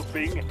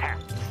helping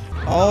hats.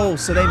 Oh,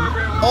 so they...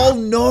 Oh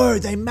no,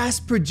 they mass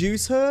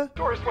produce her?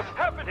 Doris, what's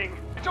happening?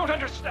 I don't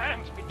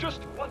understand. He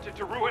just wanted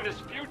to ruin his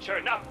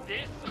future, not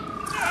this.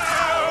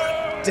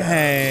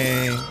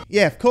 Dang.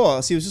 Yeah, of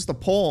course. He was just a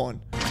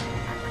pawn.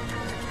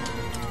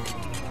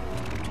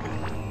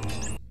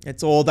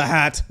 It's all the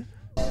hat.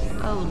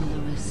 Oh,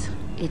 Lewis,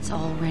 it's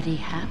already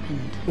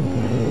happened.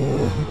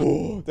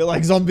 Oh, they're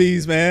like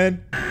zombies,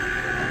 man.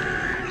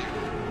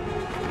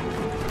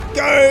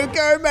 Go,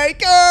 go, mate,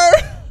 go!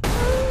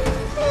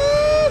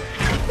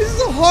 This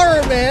is a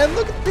horror, man.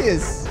 Look at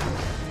this.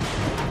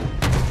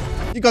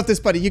 You got this,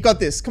 buddy. You got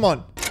this. Come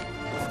on.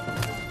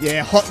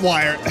 Yeah, hot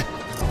wire.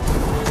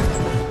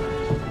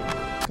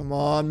 Come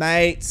on,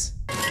 mate.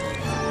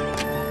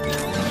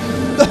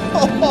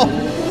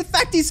 The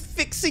fact he's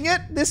fixing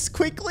it this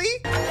quickly?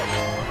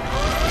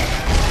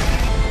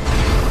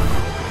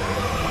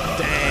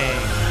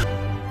 Dang.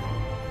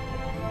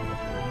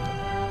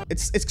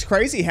 It's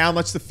crazy how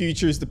much the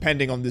future is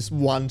depending on this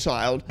one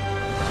child.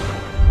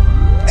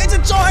 It's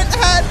a giant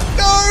hat!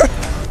 Go!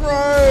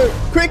 Bro!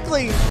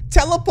 Quickly!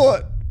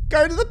 Teleport!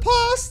 Go to the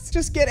past!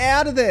 Just get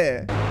out of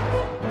there!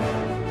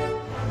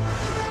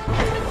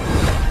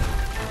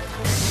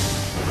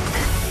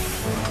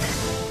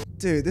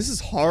 Dude, this is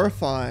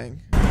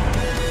horrifying.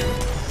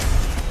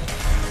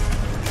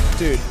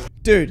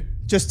 Dude,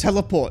 just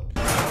teleport.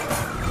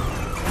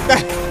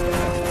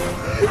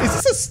 Is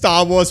this a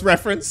Star Wars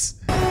reference?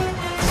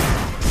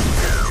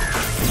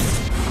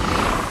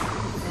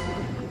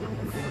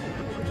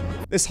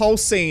 This whole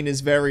scene is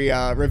very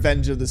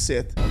Revenge of the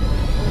Sith.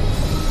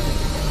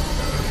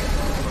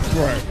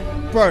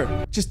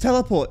 Bro, just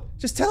teleport.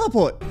 Just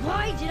teleport.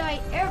 Why did I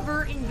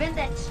ever invent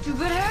that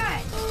stupid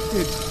hat?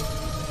 Dude.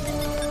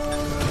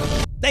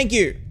 Thank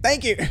you.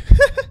 Thank you.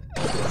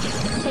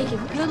 Take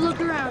a good look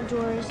around,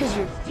 Doris, because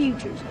your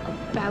future's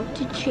about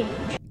to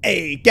change.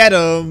 Hey, get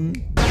him.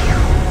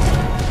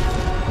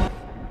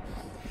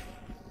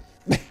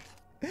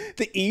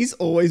 The E's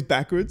always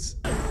backwards.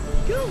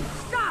 Goob,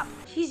 stop!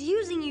 She's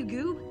using you,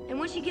 Goob. And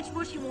when she gets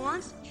what she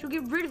wants, she'll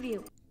get rid of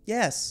you.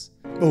 Yes.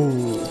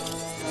 Ooh.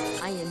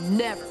 I am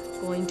never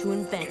going to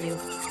invent you.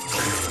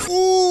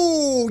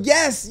 Ooh,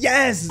 yes,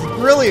 yes.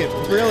 Brilliant,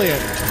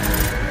 brilliant.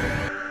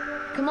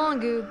 Come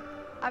on, Goob.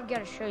 I've got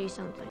to show you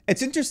something.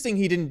 It's interesting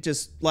he didn't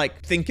just,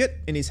 like, think it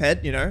in his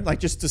head, you know? Like,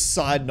 just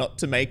decide not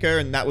to make her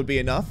and that would be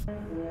enough.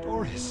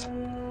 Doris,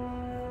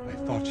 I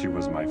thought she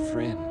was my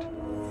friend.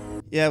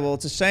 Yeah, well,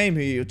 it's a shame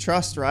who you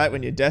trust, right?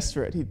 When you're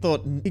desperate. He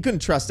thought he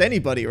couldn't trust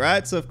anybody,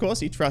 right? So, of course,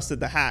 he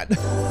trusted the hat.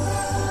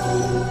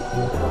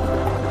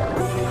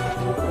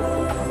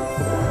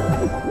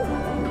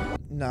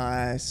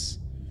 Nice.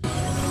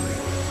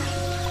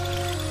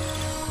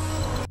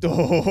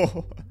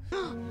 Oh.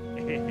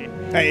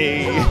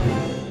 Hey.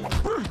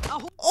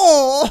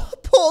 Oh,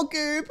 poor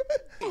Goob.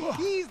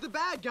 He's the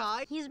bad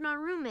guy. He's my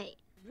roommate.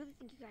 I really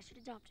think you guys should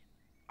adopt him.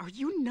 Are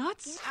you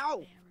nuts? Ow!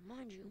 May I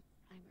remind you,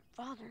 I'm your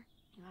father.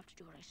 You have to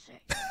do what I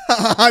say.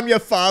 I'm your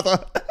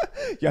father.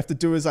 You have to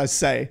do as I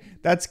say.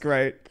 That's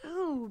great.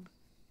 Goob.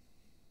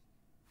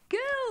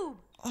 Goob!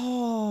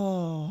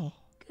 Oh.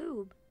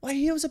 Goob. Wait,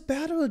 he was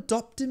about to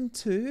adopt him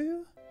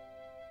too?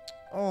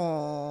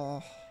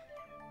 Oh.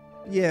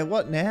 Yeah,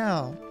 what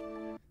now?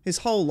 His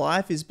whole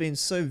life has been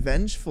so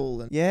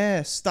vengeful and,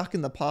 yeah, stuck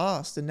in the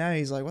past. And now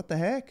he's like, what the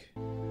heck?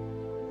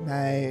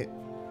 Mate.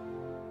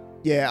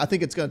 Yeah, I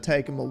think it's going to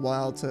take him a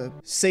while to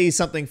see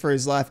something for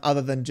his life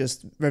other than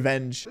just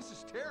revenge. This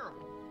is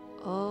terrible.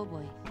 Oh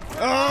boy.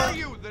 Where are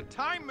you? The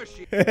time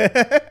machine.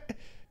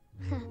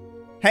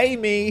 Hey,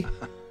 me.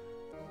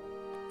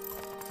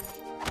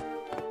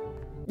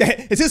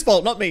 It's his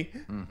fault, not me.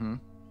 Mm-hmm.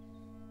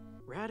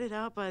 Ratted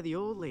out by the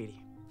old lady.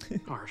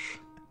 Harsh.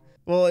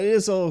 Well, it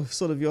is all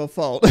sort of your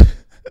fault.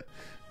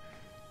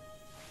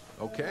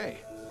 Okay.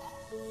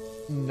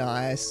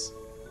 Nice.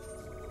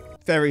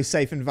 Very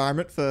safe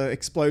environment for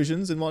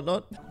explosions and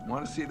whatnot.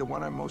 Want to see the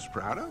one I'm most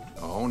proud of?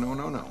 Oh, no.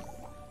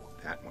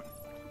 That one.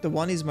 The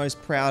one he's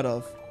most proud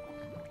of.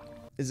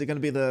 Is it going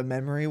to be the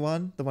memory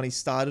one? The one he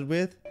started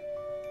with?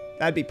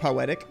 That'd be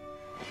poetic.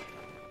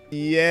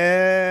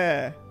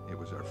 Yeah. It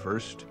was our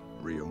first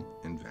real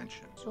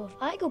invention. So if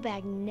I go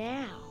back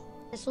now,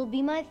 this will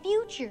be my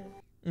future.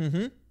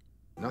 Mm-hmm.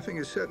 Nothing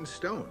is set in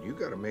stone. You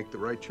got to make the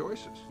right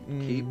choices.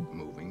 Keep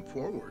moving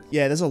forward.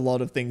 Yeah, there's a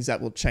lot of things that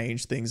will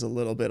change things a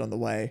little bit on the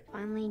way.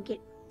 Finally get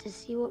to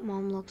see what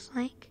Mom looks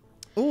like.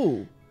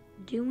 Ooh.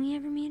 Do we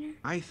ever meet her?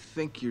 I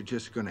think you're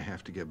just going to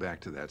have to get back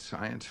to that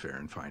science fair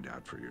and find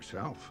out for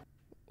yourself.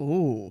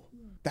 Ooh.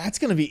 That's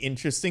going to be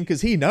interesting because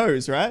he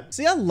knows, right?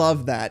 See, I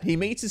love that. He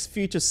meets his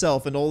future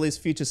self and all his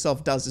future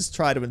self does is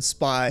try to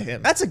inspire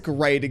him. That's a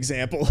great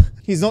example.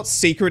 He's not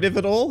secretive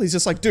at all. He's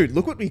just like, dude,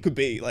 look what we could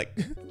be. Like,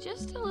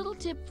 just a little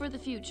tip for the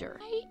future.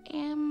 I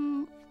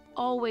am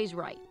always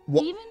right.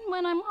 What? Even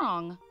when I'm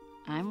wrong,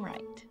 I'm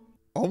right.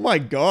 Oh my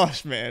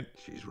gosh, man.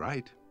 She's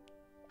right.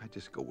 I'd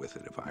just go with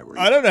it if I were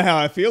I don't know how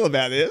I feel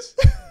about this.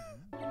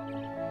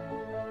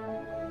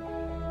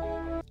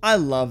 I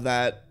love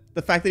that.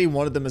 The fact that he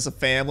wanted them as a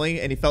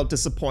family and he felt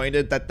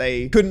disappointed that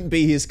they couldn't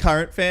be his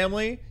current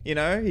family, you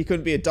know? He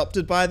couldn't be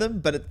adopted by them,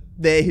 but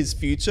they're his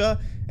future.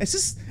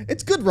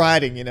 It's good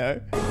writing, you know?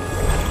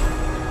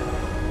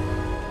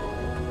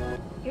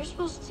 You're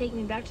supposed to take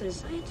me back to the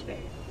science fair.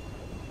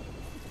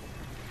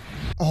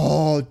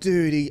 Oh,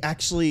 dude, he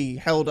actually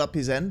held up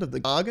his end of the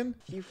bargain.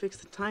 If you fix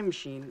the time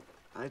machine,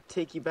 I'd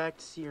take you back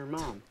to see your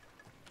mom.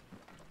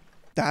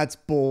 That's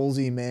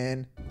ballsy,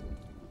 man.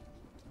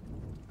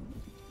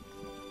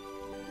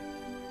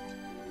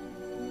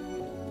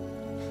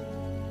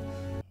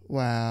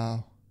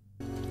 Wow.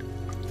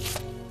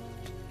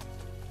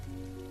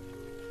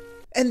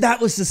 And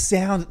that was the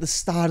sound at the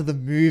start of the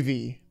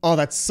movie. Oh,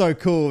 that's so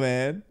cool,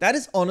 man. That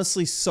is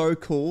honestly so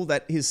cool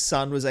that his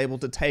son was able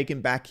to take him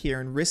back here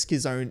and risk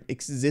his own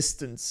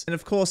existence. And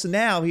of course,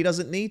 now he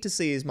doesn't need to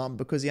see his mum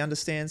because he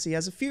understands he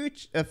has a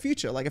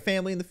future, like a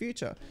family in the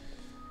future.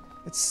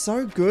 It's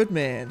so good,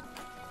 man.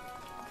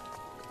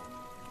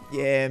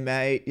 Yeah,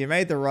 mate, you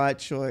made the right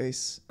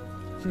choice.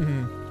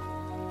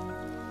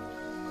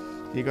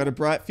 You got a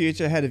bright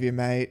future ahead of you,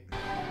 mate.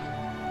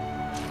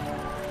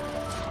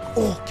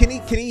 Oh, can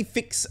he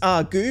fix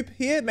Goob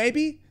here,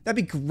 maybe? That'd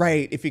be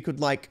great if he could,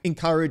 like,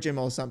 encourage him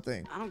or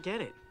something. I don't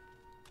get it.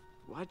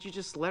 Why'd you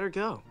just let her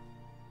go?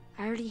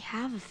 I already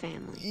have a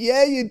family.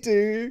 Yeah, you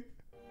do.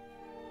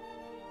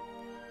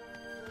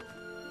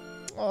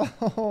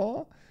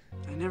 Oh.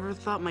 I never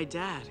thought my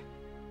dad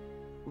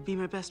would be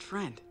my best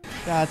friend.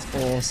 That's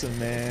awesome,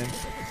 man.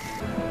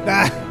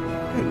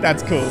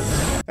 That's cool.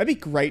 That'd be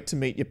great to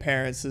meet your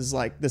parents as,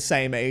 like, the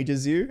same age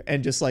as you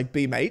and just, like,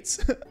 be mates.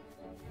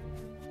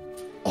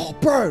 Oh,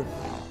 bro.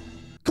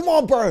 Come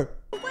on, bro.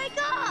 Wake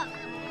up!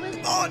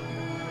 Oh.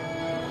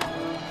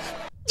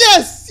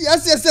 Yes!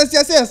 Yes, yes, yes,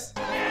 yes, yes!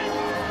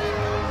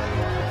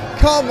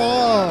 Come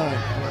on!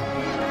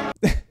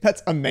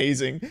 That's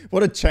amazing.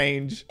 What a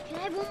change. Can I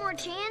have one more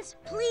chance?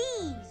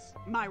 Please!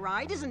 My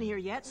ride isn't here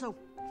yet, so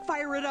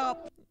fire it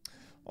up.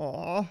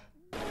 Aw.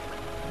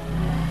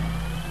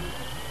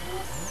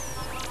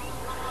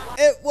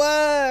 It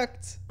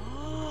worked!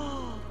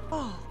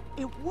 Oh,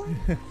 it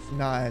worked.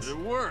 Nice. It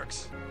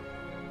works.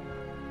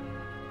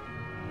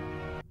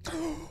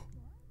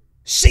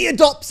 She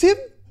adopts him?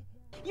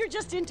 You're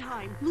just in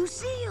time.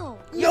 Lucille!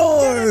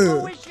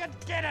 No! You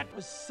did it!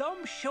 Was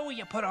some show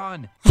you put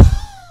on.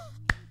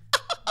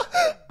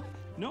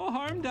 No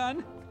harm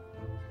done.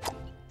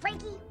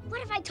 Frankie,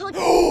 what if I told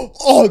you?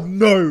 Oh,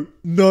 no.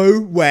 No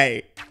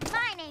way.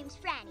 My name's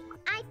Franny.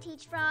 I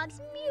teach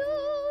frogs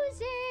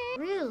music.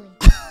 Really?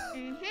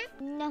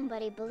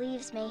 Nobody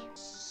believes me.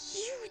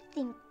 You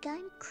think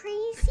I'm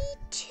crazy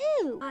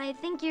too. I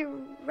think you're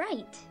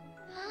right.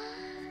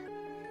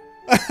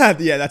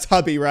 Yeah, that's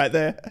hubby right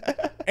there.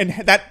 And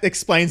that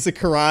explains the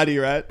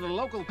karate, right? The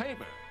local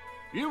paper.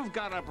 You've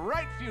got a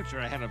bright future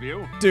ahead of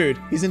you. Dude,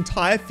 his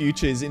entire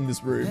future is in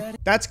this room.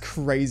 That's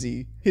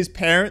crazy. His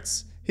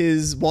parents,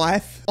 his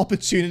wife,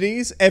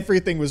 opportunities,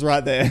 everything was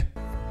right there.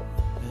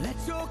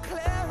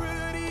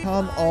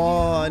 Come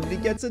on, he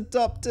gets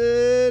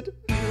adopted.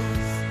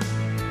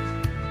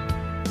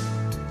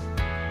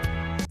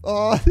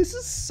 Oh, this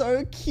is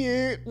so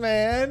cute,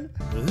 man.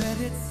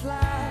 Let it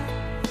slide.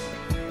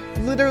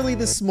 Literally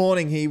this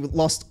morning, he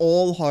lost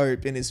all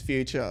hope in his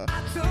future.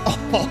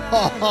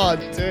 Oh,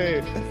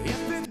 dude.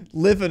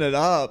 Living it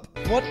up.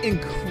 What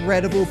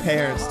incredible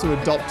parents to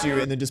adopt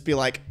you and then just be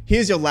like,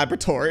 here's your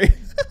laboratory.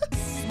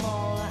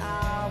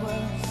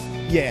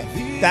 Yeah,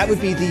 that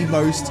would be the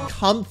most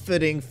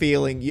comforting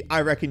feeling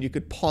I reckon you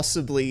could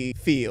possibly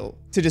feel.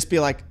 To just be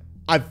like,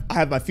 I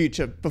have my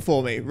future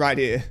before me right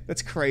here.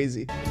 That's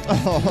crazy.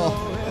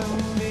 Oh.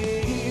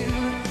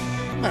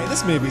 Mate,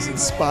 this movie's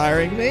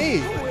inspiring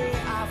me.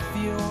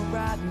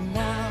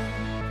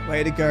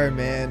 Way to go,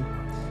 man.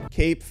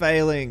 Keep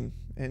failing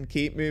and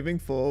keep moving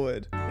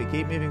forward. We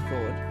keep moving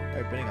forward,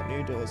 opening up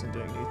new doors and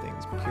doing new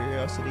things. But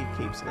curiosity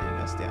keeps leading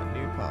us down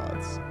new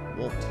paths.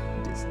 Walt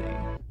Disney.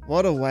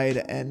 What a way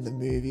to end the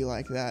movie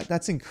like that.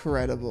 That's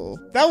incredible.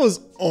 That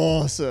was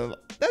awesome.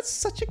 That's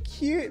such a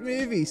cute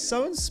movie.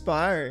 So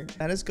inspiring.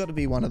 That has got to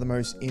be one of the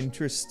most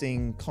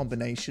interesting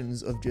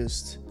combinations of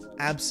just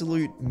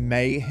absolute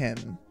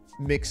mayhem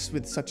mixed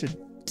with such a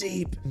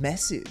deep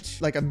message.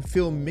 Like a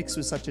film mixed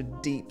with such a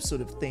deep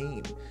sort of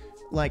theme.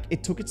 Like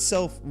it took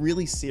itself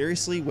really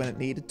seriously when it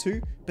needed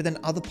to, but then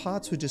other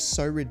parts were just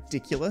so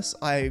ridiculous.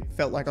 I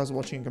felt like I was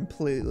watching a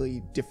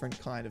completely different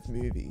kind of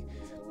movie.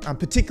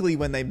 Particularly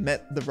when they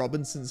met the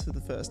Robinsons for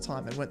the first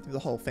time and went through the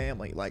whole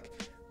family. Like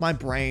my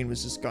brain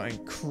was just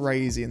going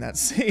crazy in that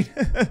scene.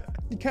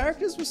 The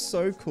characters were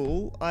so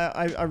cool.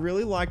 I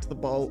really liked the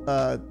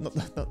not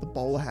the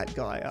bowler hat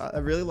guy. I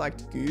really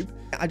liked Goob.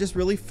 I just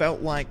really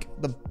felt like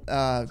the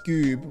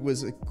Goob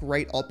was a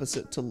great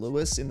opposite to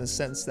Lewis in the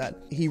sense that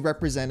he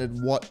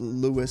represented what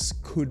Lewis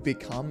could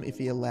become if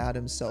he allowed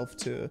himself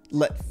to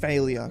let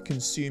failure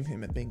consume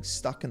him and being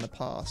stuck in the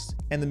past.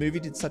 And the movie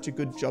did such a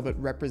good job at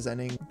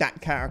representing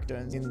that character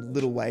in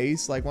little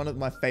ways. Like one of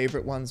my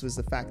favorite ones was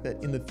the fact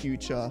that in the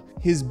future,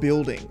 his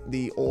building,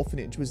 the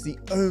orphanage, was the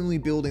only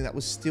building that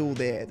was still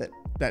there that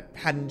that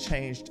hadn't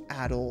changed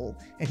at all,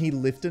 and he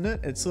lived in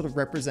it. It sort of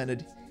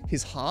represented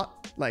his heart,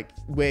 like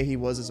where he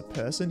was as a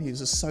person. He was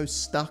just so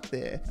stuck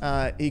there.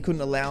 He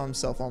couldn't allow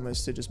himself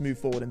almost to just move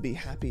forward and be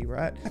happy,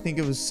 right? I think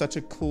it was such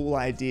a cool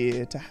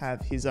idea to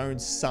have his own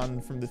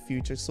son from the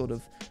future sort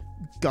of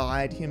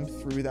guide him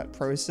through that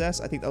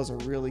process. I think that was a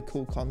really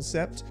cool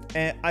concept.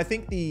 And I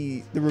think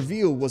the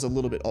reveal was a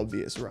little bit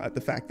obvious, right?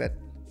 The fact that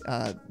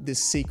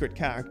this secret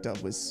character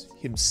was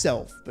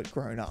himself, but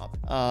grown up.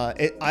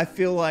 I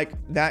feel like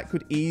that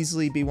could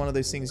easily be one of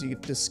those things you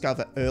could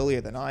discover earlier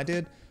than I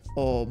did,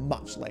 or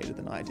much later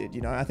than I did,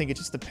 you know? I think it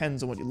just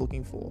depends on what you're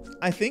looking for.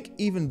 I think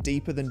even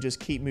deeper than just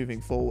keep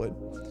moving forward,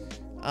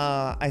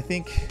 I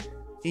think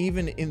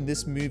even in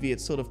this movie,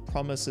 it sort of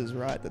promises,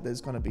 right, that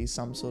there's gonna be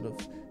some sort of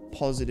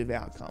positive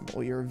outcome,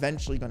 or you're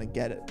eventually going to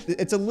get it.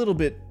 It's a little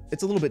bit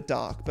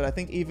dark, but I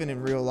think even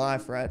in real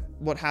life, right,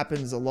 what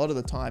happens a lot of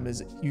the time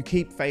is you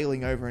keep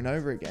failing over and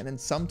over again, and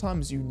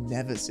sometimes you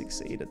never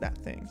succeed at that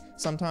thing.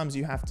 Sometimes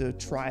you have to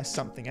try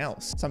something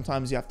else.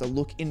 Sometimes you have to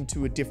look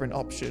into a different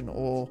option,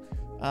 or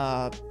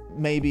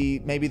maybe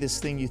this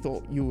thing you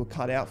thought you were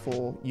cut out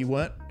for, you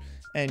weren't,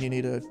 and you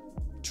need to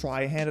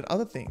try a hand at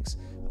other things.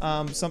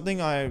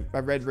 Something I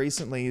read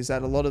recently is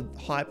that a lot of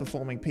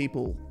high-performing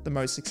people, the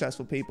most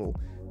successful people,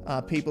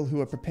 people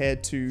who are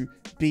prepared to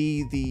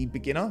be the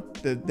beginner,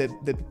 they're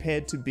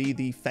prepared to be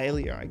the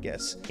failure, I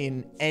guess,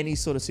 in any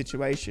sort of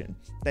situation.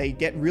 They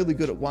get really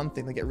good at one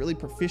thing, they get really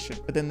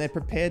proficient, but then they're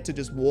prepared to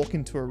just walk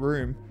into a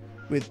room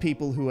with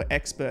people who are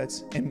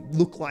experts and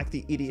look like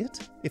the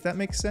idiot, if that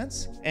makes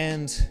sense.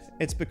 And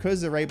it's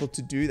because they're able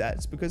to do that.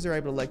 It's because they're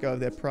able to let go of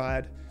their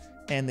pride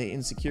and their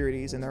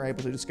insecurities, and they're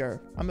able to just go,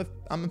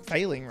 I'm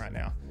failing right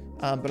now,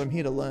 but I'm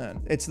here to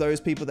learn. It's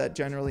those people that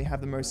generally have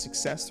the most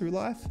success through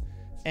life.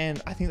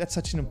 And I think that's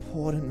such an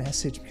important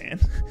message, man.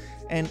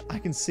 And I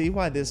can see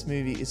why this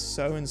movie is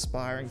so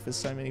inspiring for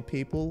so many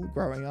people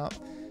growing up,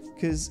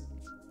 because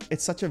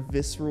it's such a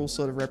visceral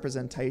sort of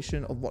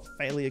representation of what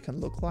failure can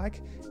look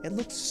like. It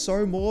looks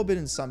so morbid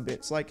in some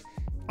bits. Like,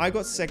 I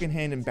got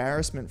secondhand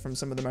embarrassment from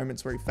some of the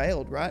moments where he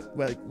failed, right?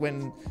 Where,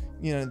 when,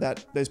 you know,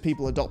 that those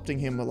people adopting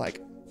him were like,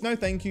 no,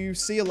 thank you,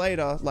 see you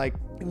later. Like,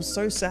 it was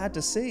so sad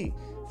to see.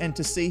 And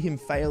to see him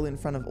fail in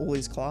front of all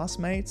his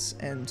classmates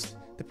and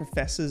the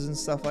professors and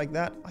stuff like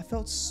that, I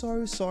felt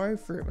so sorry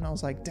for him, and I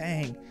was like,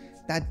 dang,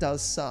 that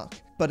does suck.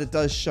 But it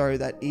does show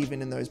that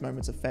even in those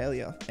moments of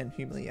failure and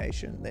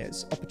humiliation,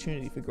 there's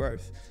opportunity for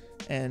growth.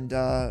 And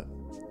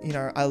you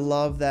know, I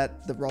love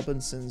that the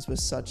Robinsons were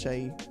such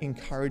a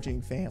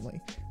encouraging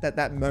family.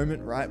 That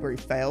moment, right, where he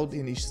failed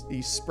and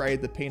he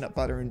sprayed the peanut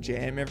butter and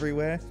jam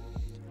everywhere,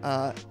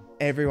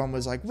 everyone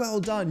was like, well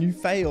done, you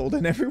failed,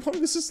 and everyone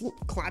was just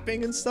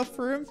clapping and stuff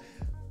for him.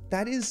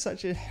 That is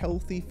such a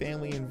healthy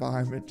family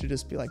environment, to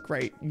just be like,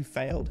 great, you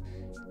failed,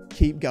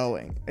 keep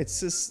going.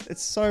 It's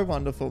so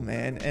wonderful,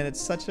 man. And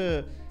it's such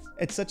a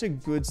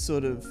good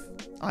sort of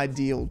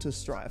ideal to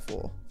strive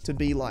for, to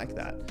be like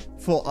that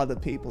for other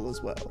people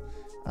as well.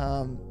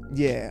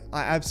 Yeah,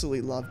 I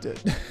absolutely loved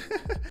it.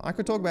 I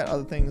could talk about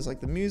other things,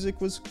 like the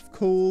music was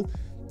cool.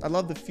 I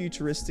love the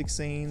futuristic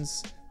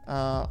scenes.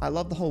 I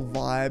love the whole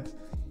vibe.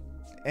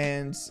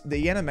 And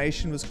the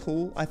animation was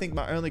cool. I think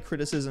my only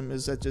criticism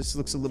is that it just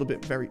looks a little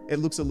bit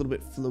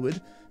fluid.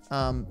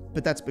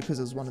 But that's because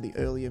it was one of the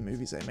earlier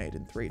movies they made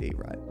in 3D,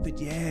 right? But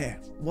yeah,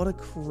 what a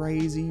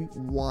crazy,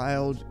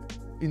 wild,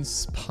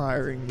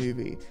 inspiring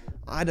movie.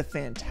 I had a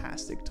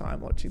fantastic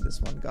time watching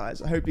this one,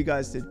 guys. I hope you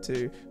guys did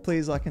too.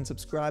 Please like and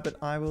subscribe, and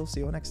I will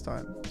see you all next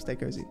time. Stay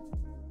cozy.